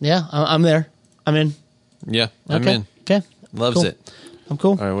 yeah, I'm there. I'm in. Yeah, I'm in. Okay, Loves cool. it. I'm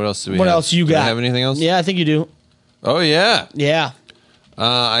cool. All right, what else do we What have? else you Do I got? have anything else? Yeah, I think you do. Oh, yeah. Yeah.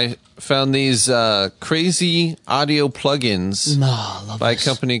 I found these crazy audio plugins Oh, love by this. a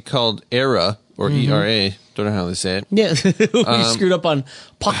company called Era, or ERA. Don't know how they say it. Yeah, we screwed up on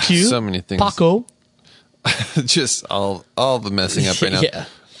Pacu. so many things. Paco. Just all the messing up right now.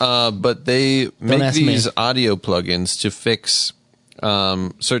 Yeah. But they make ask me. these audio plugins to fix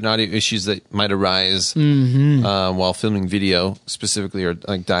certain audio issues that might arise while filming video, specifically, or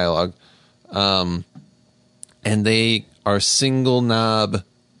like dialogue. And they are single knob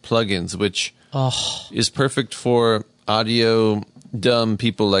plugins, which is perfect for audio dumb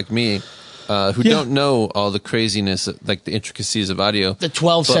people like me. Who don't know all the craziness, like the intricacies of audio. The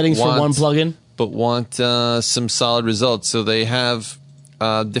 12 but settings for one plugin. But want some solid results. So they have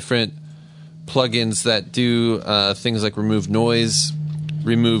different plugins that do things like remove noise,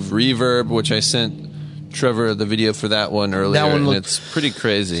 remove reverb, which I sent Trevor the video for that one earlier, That one and it's pretty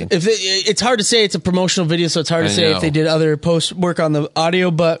crazy. It's hard to say. It's a promotional video, so it's hard to I say know. if they did other post work on the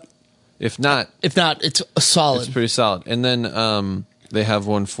audio, but If not, if not, it's solid. it's pretty solid. And then they have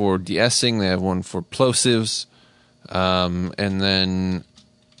one for de-essing. They have one for plosives. And then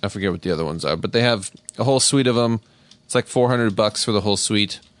I forget what the other ones are, but they have a whole suite of them. It's like $400 for the whole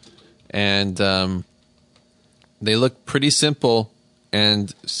suite. And they look pretty simple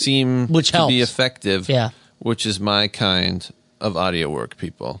and seem Which to be helps. effective, Yeah. which is my kind of audio work,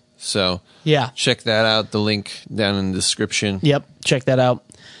 people. So Yeah. check that out. The link down in the description. Yep, check that out.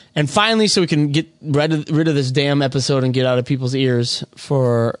 And finally, so we can get rid of this damn episode and get out of people's ears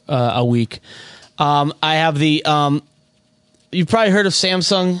for a week, I have the. You've probably heard of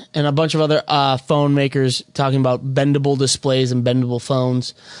Samsung and a bunch of other phone makers talking about bendable displays and bendable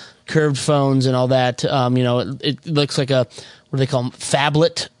phones, curved phones, and all that. It looks like a, what do they call them?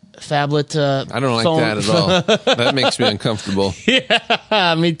 Phablet. I don't like phone. that at all. That makes me uncomfortable. Me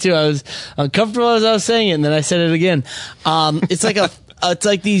too. I was uncomfortable as I was saying it, and then I said it again. It's like it's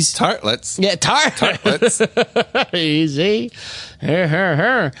like these Tartlets. Yeah, Tartlets. Easy.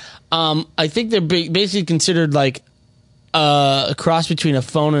 I think they're basically considered like a cross between a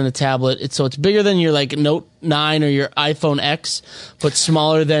phone and a tablet. So it's bigger than your like Note 9 or your iPhone X, but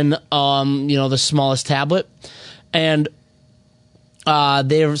smaller than the smallest tablet. And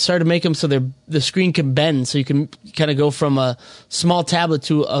they've started to make them so the screen can bend, so you can kind of go from a small tablet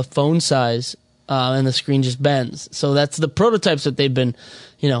to a phone size. And the screen just bends. So that's the prototypes that they've been,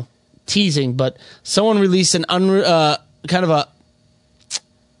 teasing. But someone released they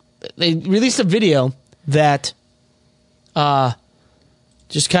released a video that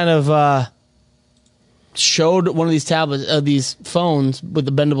just kind of showed one of these tablets, these phones with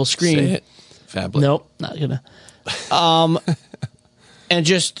the bendable screen. Say it. Phablet. Nope, not gonna. And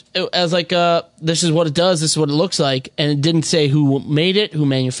just as like, this is what it does, this is what it looks like, and it didn't say who made it, who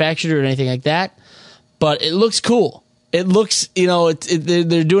manufactured it, or anything like that. But it looks cool. It looks,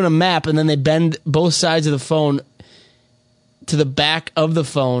 they're doing a map, and then they bend both sides of the phone to the back of the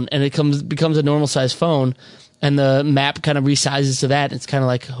phone, and it becomes a normal size phone, and the map kind of resizes to that. It's kind of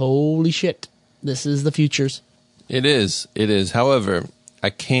like, holy shit, this is the futures. It is. However,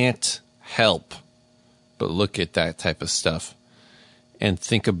 I can't help but look at that type of stuff and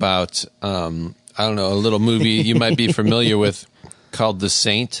think about, I don't know, a little movie you might be familiar with called The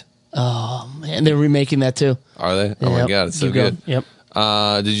Saint. Oh, man, they're remaking that too. Are they? Oh, my Yep. God, it's so Keep good. going.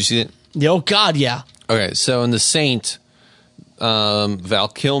 Yep. Did you see it? Oh, God, yeah. Okay, so in The Saint, Val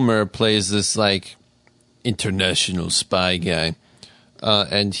Kilmer plays this, like, international spy guy.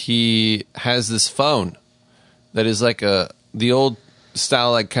 And he has this phone that is like the old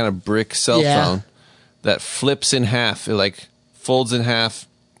style, like, kind of brick cell phone that flips in half. It, like, folds in half,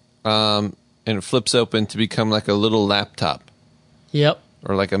 and it flips open to become like a little laptop Yep.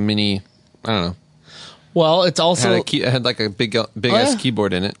 or like a mini, I don't know. Well, it's also... It had like a big ass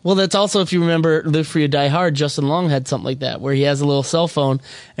keyboard in it. Well, that's also, if you remember Live Free or Die Hard, Justin Long had something like that, where he has a little cell phone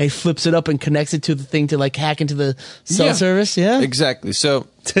and he flips it up and connects it to the thing to like hack into the cell service. Yeah. Exactly. So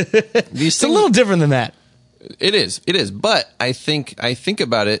these It's a little different than that. It is. But I think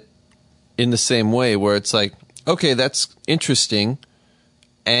about it in the same way, where it's like, okay, that's interesting.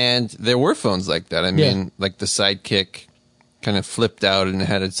 And there were phones like that. I mean, like the Sidekick kind of flipped out and it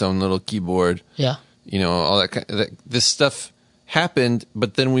had its own little keyboard. Yeah. All that this stuff happened,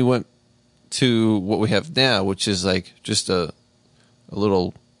 but then we went to what we have now, which is like just a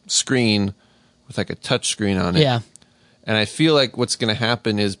little screen with like a touch screen on it. Yeah. And I feel like what's going to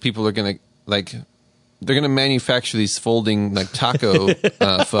happen is people are going to like they're going to manufacture these folding like taco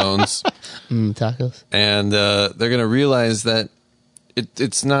phones, Tacos. and they're going to realize that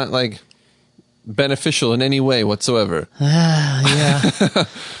it's not like beneficial in any way whatsoever. Yeah.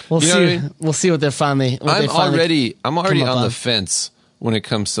 We'll You know see. what I mean? We'll see what they're finally. I'm already come up on the on. fence when it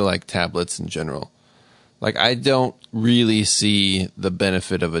comes to like tablets in general. Like I don't really see the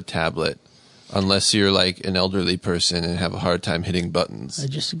benefit of a tablet unless you're like an elderly person and have a hard time hitting buttons. I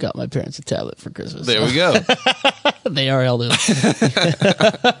just got my parents a tablet for Christmas. There we go. They are elderly.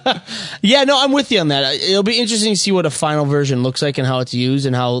 Yeah, no, I'm with you on that. It'll be interesting to see what a final version looks like and how it's used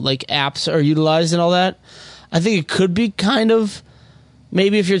and how like apps are utilized and all that. I think it could be kind of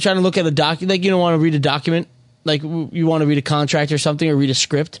maybe if you're trying to look at a document, like you don't want to read a document, like you want to read a contract or something or read a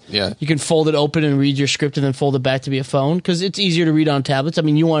script. Yeah. You can fold it open and read your script and then fold it back to be a phone because it's easier to read on tablets. I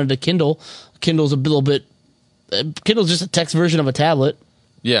mean, you wanted a Kindle. Kindle's a little bit. Kindle's just a text version of a tablet.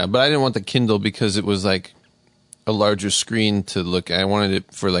 Yeah, but I didn't want the Kindle because it was like a larger screen to look at. I wanted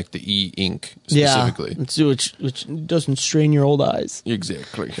it for like the e-ink specifically. Yeah, which doesn't strain your old eyes.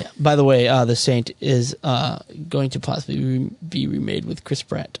 Exactly. Yeah. By the way, The Saint is going to possibly be remade with Chris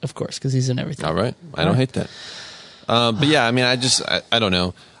Pratt, of course, because he's in everything. All right. I don't hate that. But yeah, I mean, I don't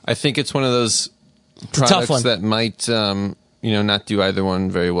know. I think it's one of those a tough products one. that might, not do either one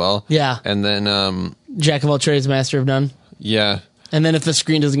very well. Yeah. And then, Jack of all trades, master of none. yeah. And then if the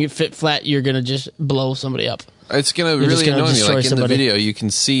screen doesn't get fit flat, you're going to just blow somebody up. It's going to You're just really gonna annoy me. destroy Like in somebody. the video, you can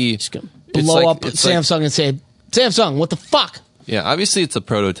see. Just going to it's blow like- up it's like- Samsung and say, Samsung, what the fuck? Yeah, obviously it's a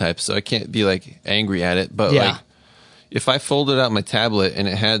prototype, so I can't be like angry at it. But Yeah. like, if I folded out my tablet and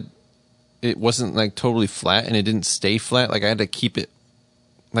it wasn't like totally flat and it didn't stay flat, like I had to keep it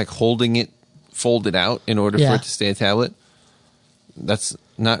like holding it folded out in order Yeah. for it to stay a tablet. That's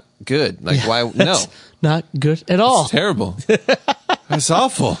not good. Like why? No, It's not good at all. it's terrible. That's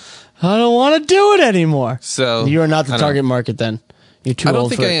awful. I don't want to do it anymore. So You are not the I don't- target market then. You're too I don't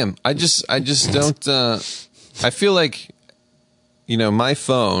old think for I it. am. I just don't. I feel like, my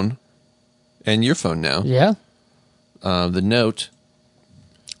phone and your phone now. Yeah. The Note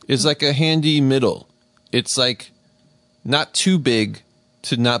is like a handy middle. It's like not too big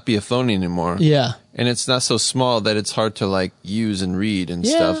to not be a phone anymore. Yeah. And it's not so small that it's hard to like use and read and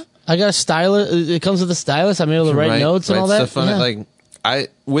Yeah. stuff. I got a stylus. It comes with a stylus. I'm able to write notes and all that. Stuff on it. Yeah.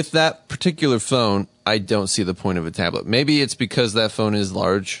 Like with that particular phone, I don't see the point of a tablet. Maybe it's because that phone is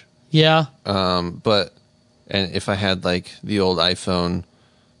large. Yeah. But if I had like the old iPhone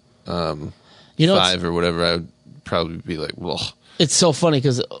You know, 5 or whatever, I would probably be like, well, it's so funny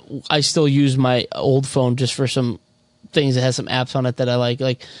because I still use my old phone just for some things that has some apps on it that I like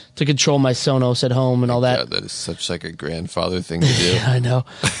to control my Sonos at home and all that. God, that is such like a grandfather thing to do. I know,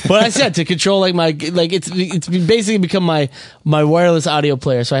 but I said to control it's basically become my wireless audio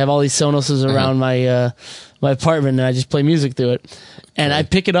player. So I have all these Sonoses around my apartment, and I just play music through it. And I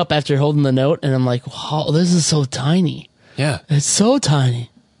pick it up after holding the Note, and I'm like, wow, this is so tiny. Yeah, It's so tiny.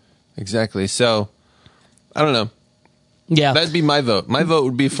 exactly. So, I don't know. Yeah, That'd be my vote. My vote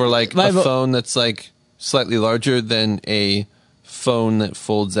would be for like My a vote- phone that's like slightly larger than a phone that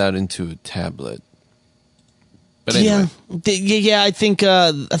folds out into a tablet. But anyway, yeah. I think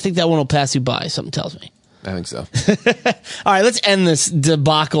that one will pass you by. Something tells me. I think so. All right, let's end this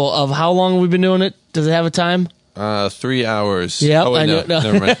debacle of how long have we been doing it. Does it have a time? 3 hours. Yep, Oh, wait, I no, knew- no.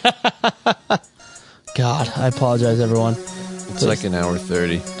 never mind. God, I apologize, everyone. It's like an hour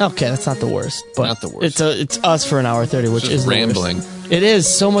 30. Okay, that's not the worst, but Not the worst. It's us for an hour 30, which Just is the rambling. worst. It is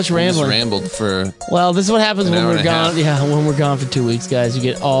so much Just rambling. rambled for. Well, this is what happens An when hour we're and a gone. half. Yeah, when we're gone for 2 weeks, guys, you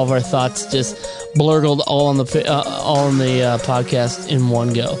get all of our thoughts just blurgled all on the podcast in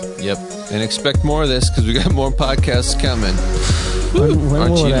one go. Yep. And expect more of this because we got more podcasts coming. When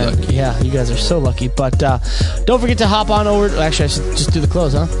Aren't will you it end? lucky? Yeah, you guys are so lucky. But don't forget to hop on over. Actually, I should just do the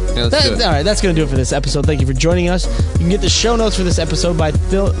close, huh? Yeah, let's do it. All right, that's going to do it for this episode. Thank you for joining us. You can get the show notes for this episode by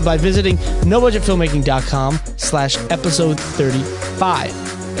visiting nobudgetfilmmaking.com/episode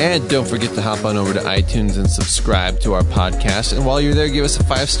 35. And don't forget to hop on over to iTunes and subscribe to our podcast. And while you're there, give us a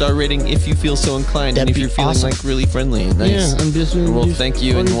 5-star rating if you feel so inclined. That'd and if be you're feeling awesome. like really friendly and nice. Yeah, I'm just. And we'll thank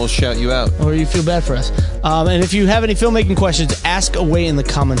you and we'll shout you out. Or you feel bad for us. And if you have any filmmaking questions, ask away in the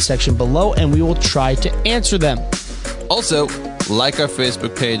comments section below, and we will try to answer them. Also, like our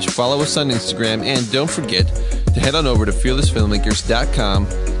Facebook page, follow us on Instagram, and don't forget to head on over to fearlessfilmmakers.com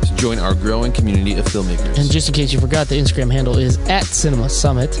to join our growing community of filmmakers. And just in case you forgot, the Instagram handle is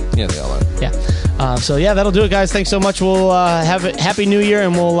 @CinemaSummit. Yeah, they all are. Yeah. So yeah, that'll do it, guys. Thanks so much. We'll have a happy New Year,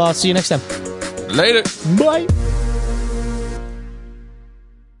 and we'll see you next time. Later. Bye.